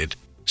associated.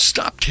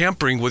 Stop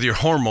tampering with your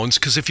hormones,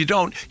 because if you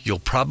don't, you'll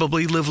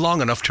probably live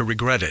long enough to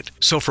regret it.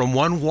 So from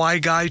one Y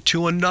guy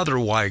to another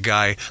Y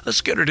guy,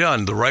 let's get her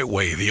done the right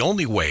way, the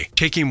only way,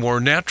 taking more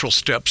natural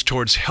steps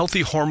towards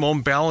healthy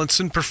hormone balance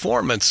and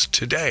performance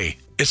today.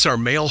 It's our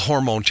male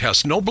hormone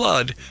test. No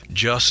blood,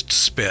 just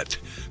spit.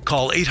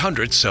 Call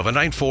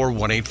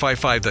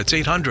 800-794-1855. That's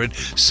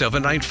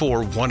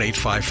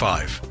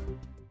 800-794-1855.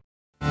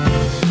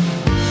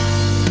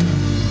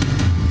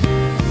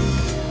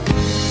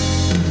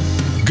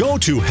 Go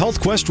to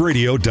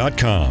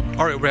healthquestradio.com.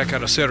 All right, we're back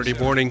on a Saturday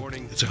morning.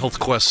 It's a Health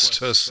Quest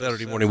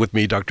Saturday morning with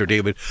me, Dr.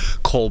 David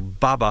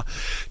Kolbaba.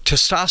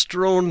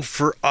 Testosterone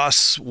for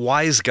us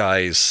wise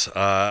guys.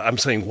 I'm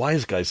saying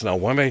wise guys now.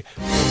 Why am I?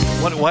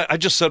 What? I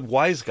just said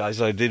wise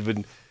guys. I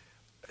didn't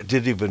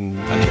even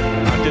mean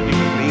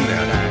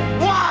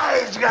that.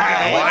 Wise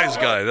guy. Wise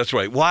guy. That's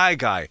right. Why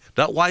guy.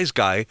 Not wise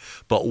guy,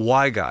 but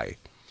why guy.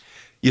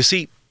 You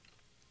see,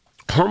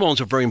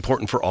 hormones are very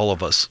important for all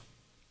of us,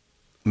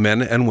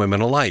 men and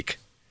women alike.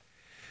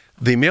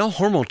 The male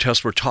hormone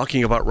test we're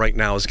talking about right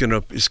now is going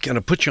to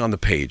put you on the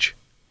page.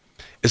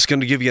 It's going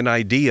to give you an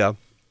idea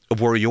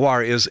of where you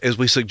are, as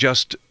we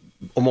suggest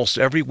almost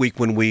every week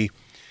when we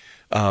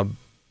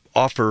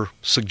offer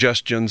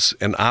suggestions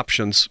and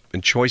options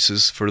and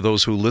choices for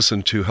those who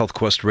listen to Health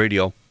Quest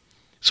Radio.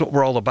 So what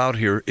we're all about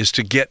here is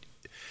to get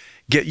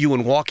you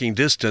in walking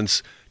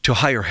distance to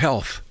higher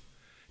health,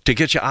 to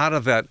get you out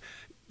of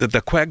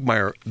the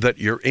quagmire that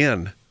you're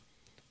in,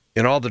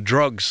 and all the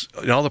drugs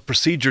and all the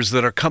procedures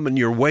that are coming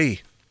your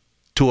way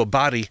to a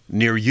body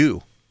near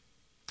you,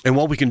 and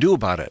what we can do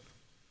about it.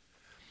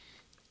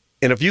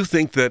 And if you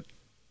think that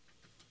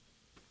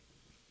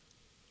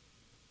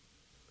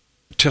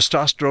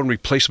testosterone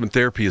replacement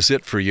therapy is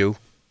it for you,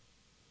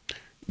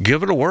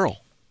 give it a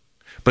whirl.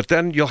 But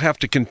then you'll have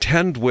to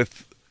contend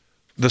with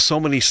the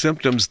so many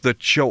symptoms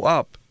that show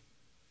up: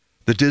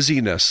 the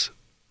dizziness,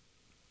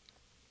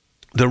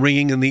 the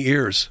ringing in the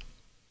ears,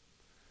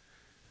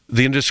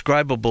 the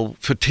indescribable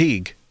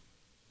fatigue,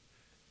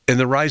 and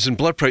the rise in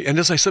blood pressure. And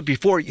as I said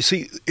before, you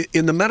see,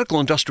 in the medical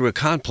industrial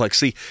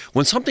complex,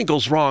 when something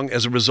goes wrong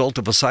as a result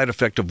of a side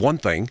effect of one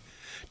thing,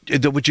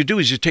 what you do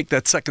is you take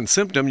that second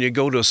symptom, you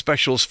go to a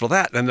specialist for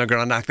that, and they're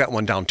going to knock that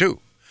one down too.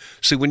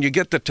 See, when you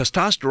get the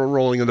testosterone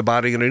rolling in the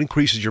body and it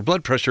increases your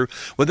blood pressure,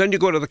 well, then you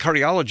go to the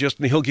cardiologist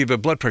and he'll give you a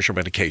blood pressure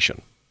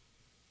medication.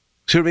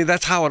 See what I mean?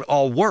 That's how it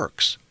all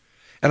works.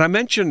 And I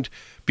mentioned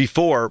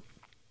before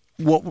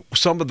what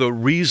some of the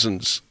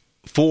reasons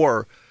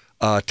for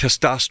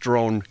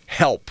testosterone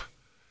help.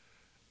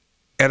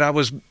 And I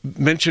was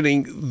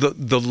mentioning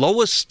the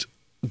lowest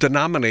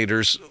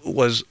denominators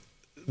was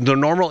the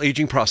normal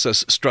aging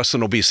process, stress,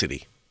 and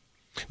obesity.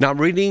 Now, I'm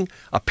reading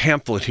a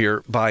pamphlet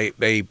here by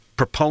a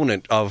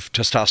proponent of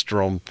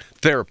testosterone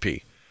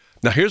therapy.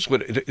 Now, here's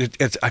what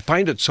I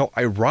find it so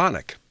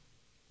ironic.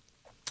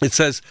 It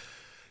says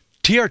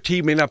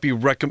TRT may not be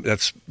recommended.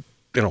 That's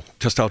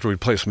testosterone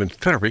replacement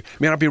therapy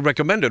may not be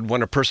recommended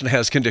when a person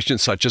has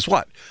conditions such as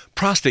what?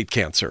 Prostate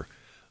cancer,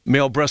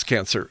 male breast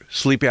cancer,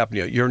 sleep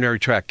apnea, urinary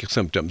tract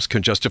symptoms,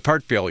 congestive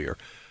heart failure.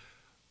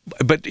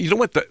 But you know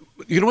what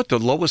the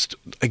lowest,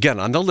 again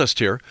on the list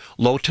here,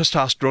 low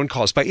testosterone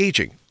caused by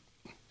aging.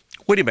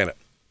 Wait a minute.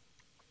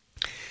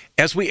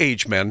 As we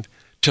age, men,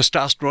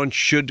 testosterone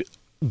should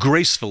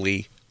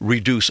gracefully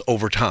reduce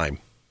over time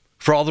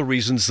for all the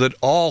reasons that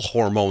all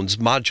hormones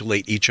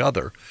modulate each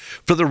other,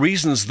 for the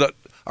reasons that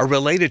are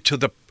related to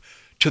the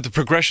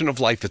progression of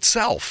life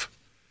itself.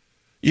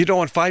 You don't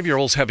want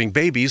 5-year-olds having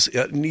babies.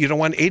 You don't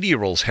want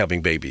 80-year-olds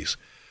having babies.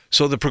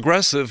 So the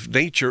progressive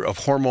nature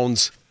of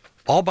hormones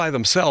all by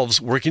themselves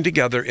working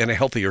together in a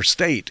healthier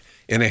state,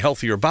 in a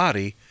healthier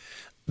body,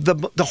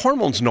 the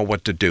hormones know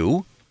what to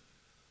do.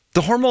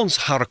 The hormones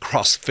how to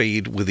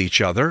crossfade with each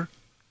other.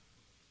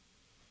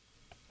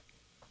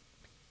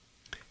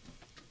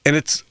 And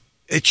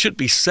it should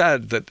be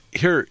said that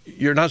here,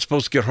 you're not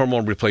supposed to get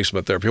hormone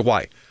replacement therapy.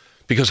 Why?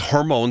 Because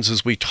hormones,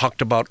 as we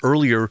talked about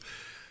earlier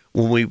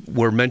when we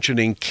were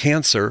mentioning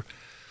cancer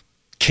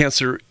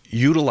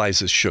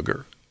utilizes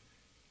sugar.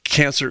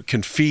 Cancer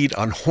can feed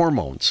on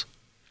hormones.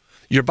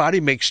 Your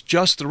body makes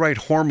just the right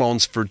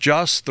hormones for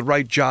just the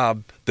right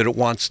job that it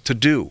wants to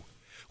do.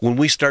 When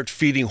we start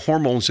feeding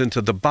hormones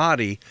into the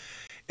body,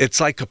 it's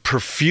like a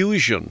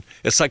perfusion.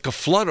 It's like a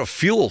flood of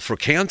fuel for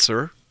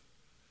cancer.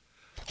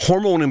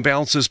 Hormone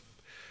imbalances,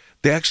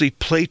 they actually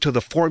play to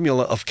the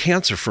formula of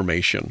cancer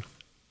formation.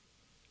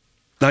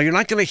 Now, you're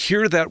not going to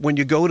hear that when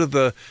you go to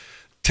the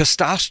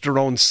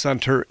testosterone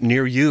center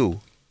near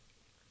you.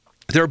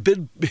 There are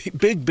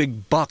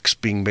big bucks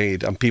being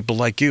made on people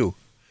like you.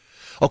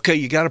 Okay,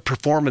 you got a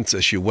performance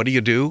issue. What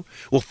do?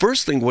 Well,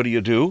 first thing, what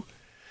do?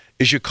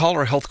 Is you call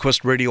our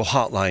HealthQuest radio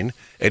hotline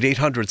at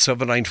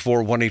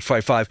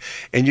 800-794-1855,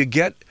 and you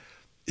get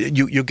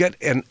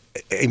a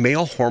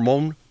male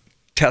hormone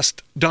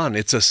test done.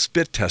 It's a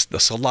spit test, the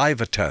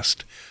saliva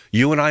test.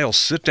 You and I will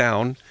sit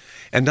down,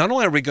 and not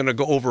only are we going to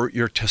go over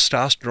your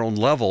testosterone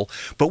level,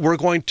 but we're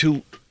going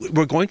to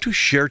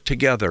share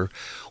together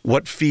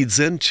what feeds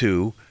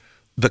into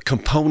the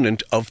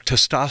component of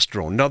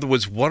testosterone. In other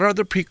words, what are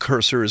the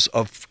precursors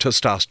of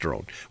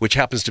testosterone, which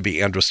happens to be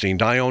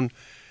androstenedione.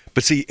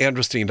 But see,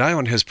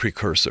 androstenedione has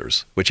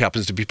precursors, which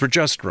happens to be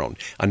progesterone.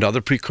 Another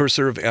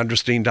precursor of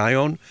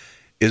androstenedione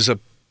is a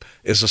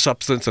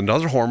substance,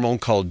 another hormone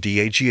called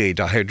DHEA,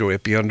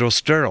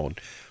 dihydroepiandrosterone.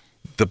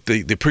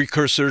 The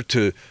precursor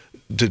to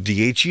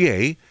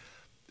DHEA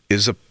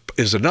is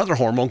another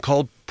hormone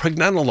called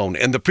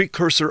pregnenolone, and the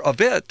precursor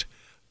of it,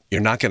 you're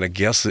not going to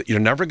guess it.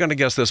 You're never going to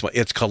guess this one.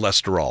 It's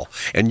cholesterol,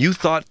 and you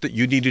thought that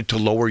you needed to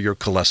lower your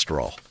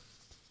cholesterol,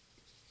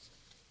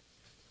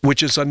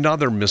 which is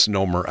another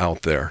misnomer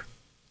out there.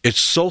 It's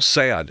so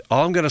sad.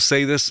 All I'm going to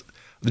say this,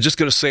 I'm just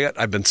going to say it.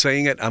 I've been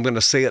saying it. I'm going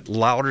to say it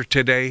louder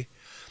today.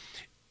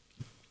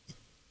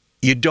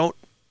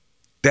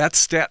 That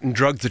statin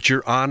drug that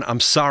you're on,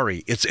 I'm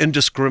sorry, it's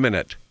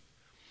indiscriminate.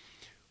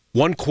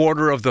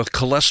 1/4 of the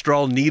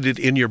cholesterol needed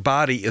in your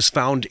body is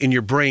found in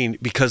your brain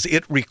because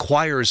it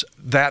requires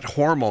that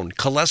hormone.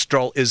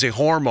 Cholesterol is a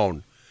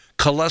hormone.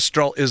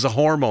 Cholesterol is a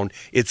hormone.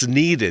 It's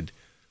needed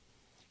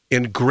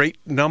in great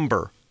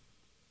number,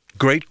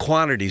 great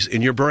quantities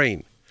in your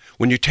brain.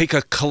 When you take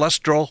a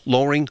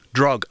cholesterol-lowering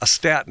drug, a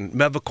statin,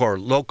 Mevacor,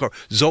 Locor,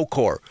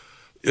 Zocor,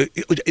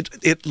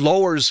 it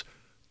lowers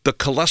the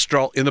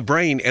cholesterol in the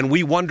brain, and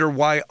we wonder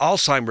why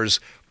Alzheimer's,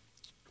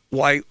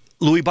 why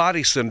Lewy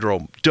body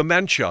syndrome,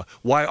 dementia,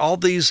 why all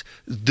these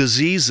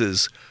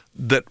diseases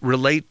that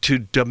relate to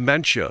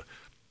dementia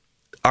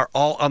are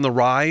all on the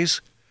rise,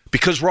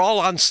 because we're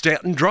all on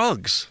statin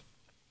drugs.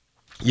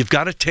 You've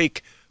got to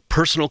take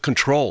personal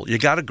control. You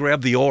got to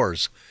grab the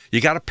oars.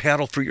 You got to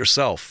paddle for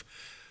yourself.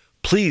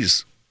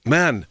 Please,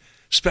 men,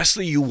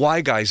 especially you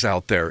Y guys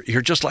out there,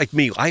 you're just like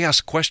me. I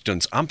ask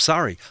questions. I'm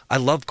sorry. I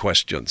love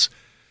questions.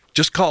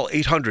 Just call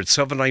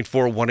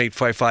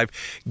 800-794-1855.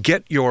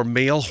 Get your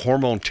male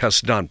hormone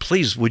test done.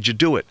 Please, would you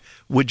do it?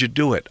 Would you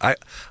do it? I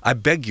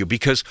beg you,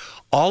 because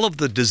all of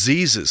the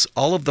diseases,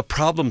 all of the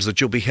problems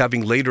that you'll be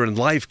having later in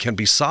life can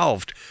be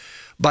solved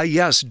by,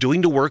 yes,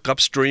 doing the work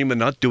upstream and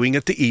not doing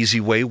it the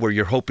easy way where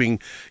you're hoping,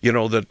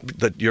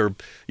 that your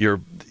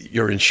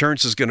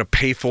insurance is going to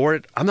pay for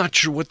it. I'm not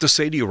sure what to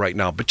say to you right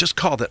now, but just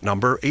call that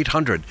number,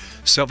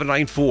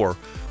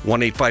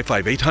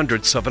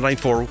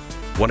 800-794-1855,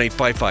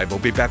 800-794-1855. We'll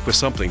be back with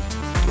something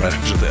right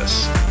after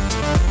this.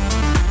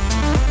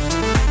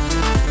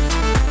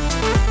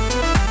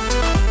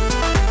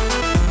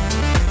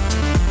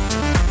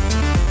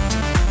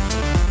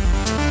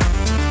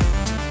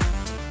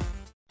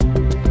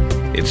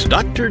 It's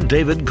Dr.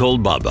 David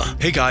Goldbaba.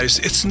 Hey guys,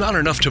 it's not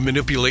enough to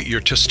manipulate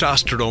your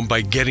testosterone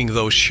by getting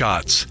those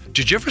shots.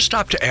 Did you ever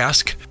stop to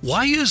ask,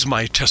 why is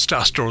my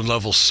testosterone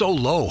level so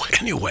low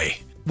anyway?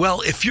 Well,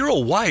 if you're a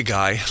Y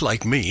guy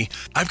like me,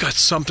 I've got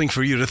something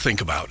for you to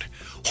think about.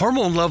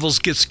 Hormone levels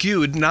get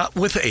skewed not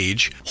with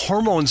age.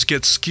 Hormones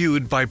get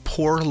skewed by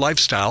poor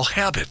lifestyle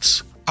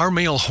habits. Our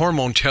male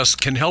hormone test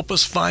can help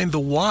us find the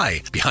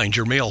why behind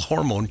your male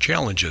hormone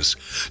challenges.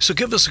 So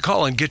give us a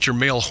call and get your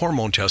male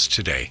hormone test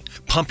today.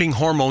 Pumping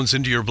hormones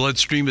into your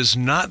bloodstream is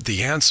not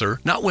the answer,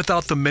 not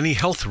without the many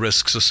health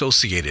risks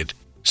associated.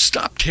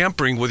 Stop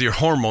tampering with your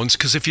hormones,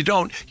 because if you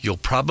don't, you'll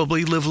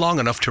probably live long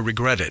enough to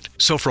regret it.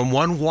 So from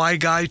one Y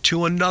guy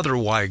to another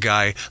Y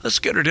guy, let's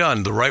get her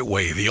done the right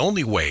way, the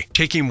only way,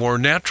 taking more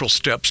natural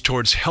steps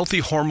towards healthy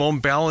hormone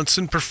balance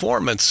and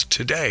performance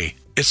today.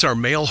 It's our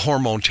male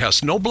hormone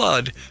test. No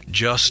blood,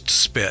 just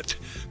spit.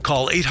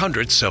 Call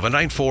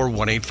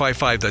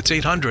 800-794-1855. That's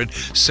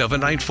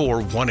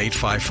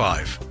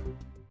 800-794-1855.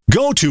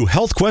 Go to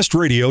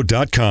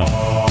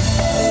healthquestradio.com.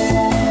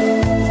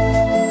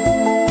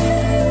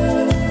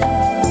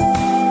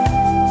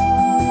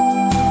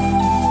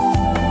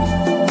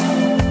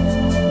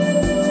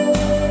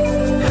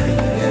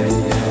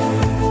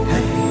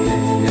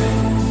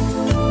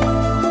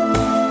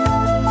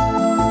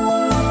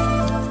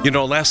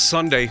 Last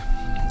Sunday,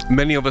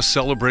 many of us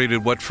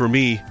celebrated what for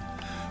me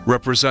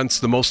represents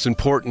the most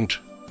important,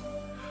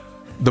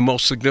 the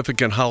most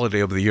significant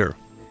holiday of the year,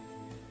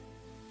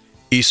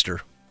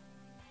 Easter.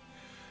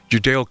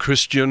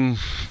 Judeo-Christian,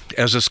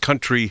 as this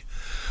country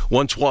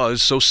once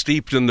was, so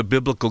steeped in the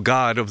biblical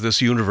God of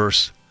this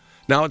universe.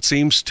 Now it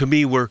seems to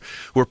me we're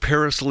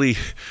perilously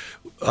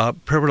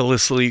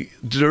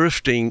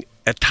drifting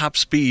at top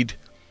speed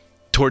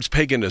towards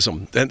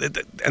paganism, and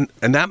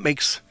that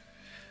makes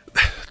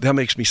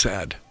me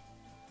sad.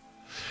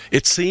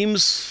 It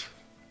seems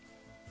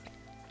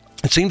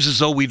as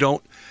though we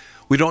don't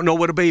know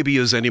what a baby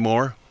is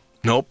anymore.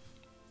 Nope.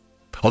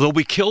 Although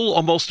we kill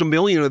almost 1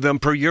 million of them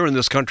per year in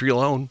this country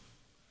alone.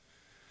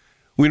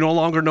 We no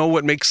longer know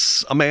what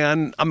makes a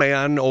man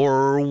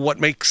or what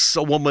makes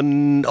a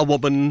woman a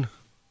woman.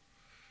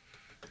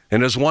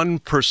 And as one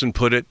person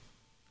put it,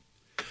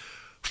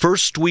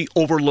 first we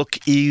overlook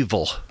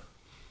evil,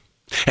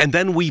 and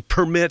then we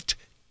permit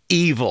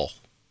evil.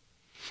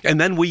 And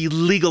then we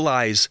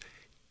legalize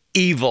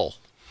evil.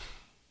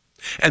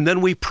 And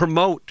then we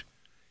promote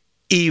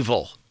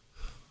evil.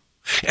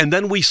 And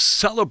then we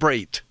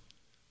celebrate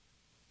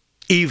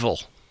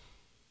evil.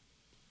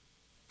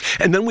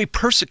 And then we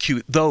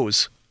persecute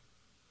those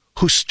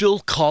who still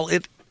call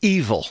it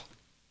evil.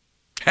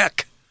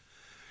 Heck,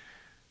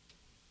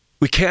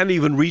 we can't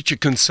even reach a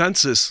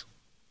consensus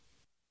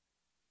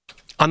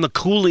on the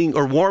cooling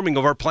or warming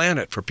of our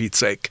planet, for Pete's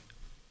sake.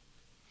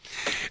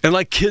 And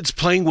like kids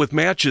playing with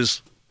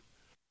matches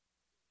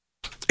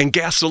and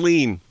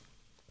gasoline,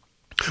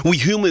 we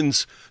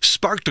humans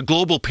sparked a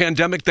global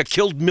pandemic that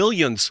killed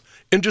millions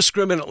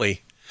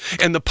indiscriminately.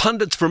 And the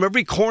pundits from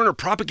every corner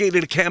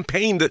propagated a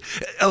campaign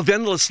of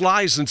endless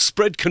lies and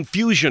spread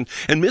confusion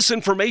and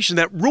misinformation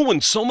that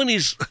ruined so many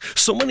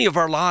of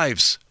our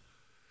lives.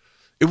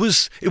 It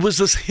was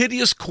this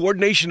hideous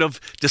coordination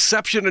of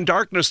deception and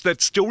darkness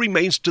that still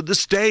remains to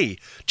this day.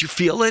 Do you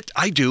feel it?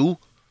 I do.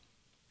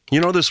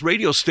 This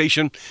radio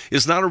station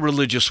is not a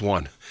religious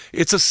one.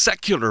 It's a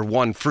secular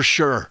one for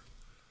sure.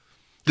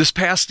 This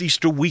past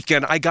Easter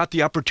weekend, I got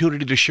the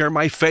opportunity to share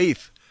my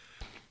faith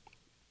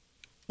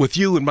with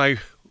you and my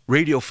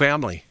radio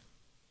family.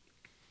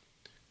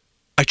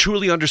 I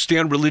truly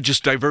understand religious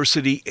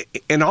diversity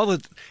and all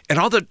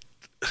that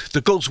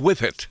goes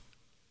with it.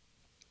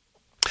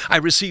 I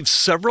received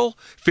several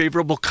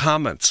favorable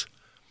comments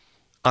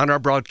on our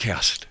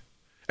broadcast,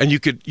 and you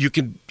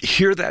can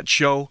hear that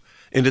show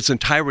in its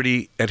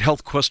entirety at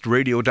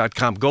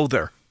healthquestradio.com. Go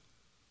there.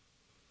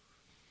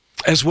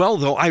 As well,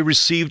 though, I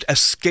received a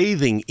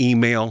scathing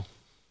email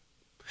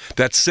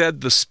that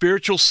said the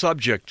spiritual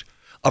subject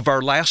of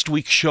our last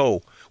week's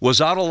show was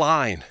out of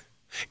line,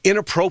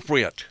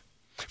 inappropriate,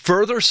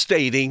 further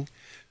stating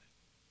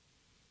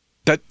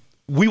that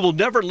we will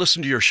never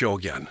listen to your show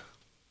again.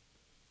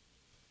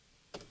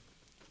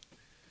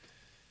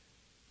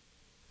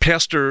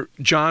 Pastor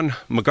John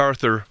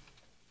MacArthur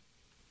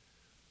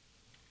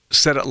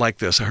said it like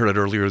this. I heard it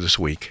earlier this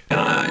week.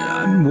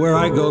 Where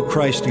I go,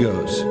 Christ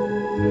goes.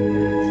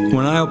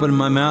 When I open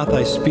my mouth,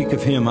 I speak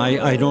of him.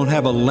 I don't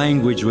have a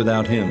language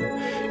without him.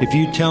 If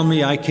you tell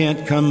me I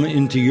can't come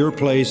into your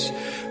place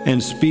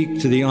and speak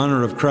to the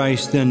honor of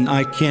Christ, then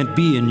I can't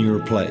be in your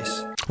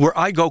place. Where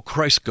I go,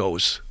 Christ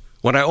goes.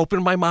 When I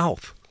open my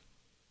mouth,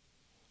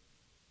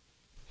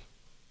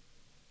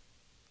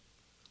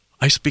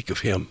 I speak of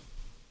him.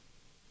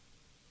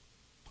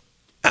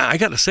 I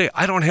got to say,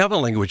 I don't have a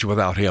language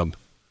without him.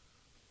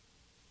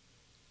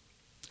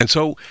 And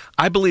so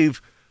I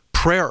believe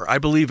prayer, I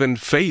believe in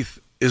faith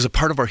is a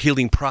part of our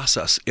healing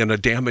process in a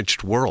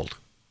damaged world.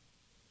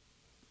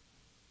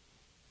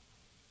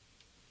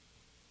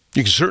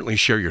 You can certainly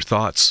share your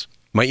thoughts.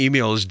 My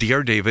email is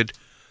drdavid,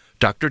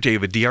 Dr.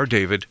 David,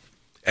 drdavid,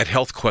 at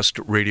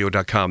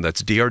healthquestradio.com.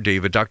 That's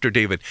drdavid, Dr.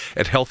 David,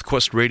 at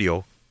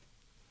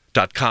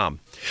healthquestradio.com.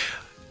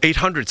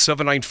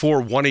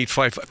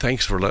 800-794-1855.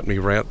 Thanks for letting me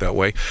rant that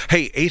way.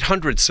 Hey,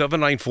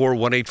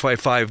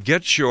 800-794-1855.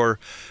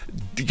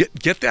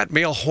 Get that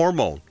male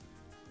hormone.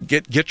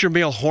 Get your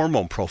male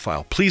hormone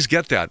profile. Please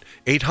get that.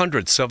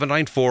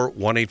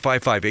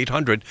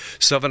 800-794-1855.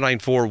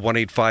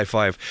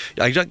 800-794-1855.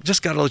 I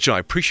just got to let you know, I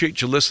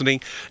appreciate you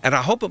listening, and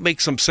I hope it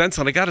makes some sense.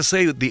 And I got to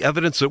say, the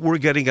evidence that we're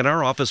getting in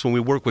our office when we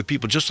work with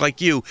people just like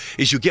you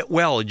is you get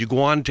well and you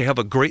go on to have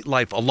a great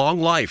life, a long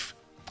life.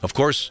 Of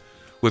course,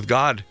 with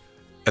God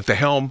at the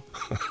helm.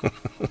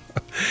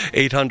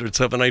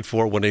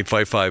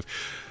 800-794-1855.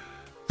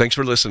 Thanks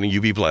for listening.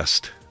 You be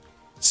blessed.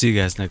 See you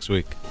guys next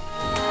week.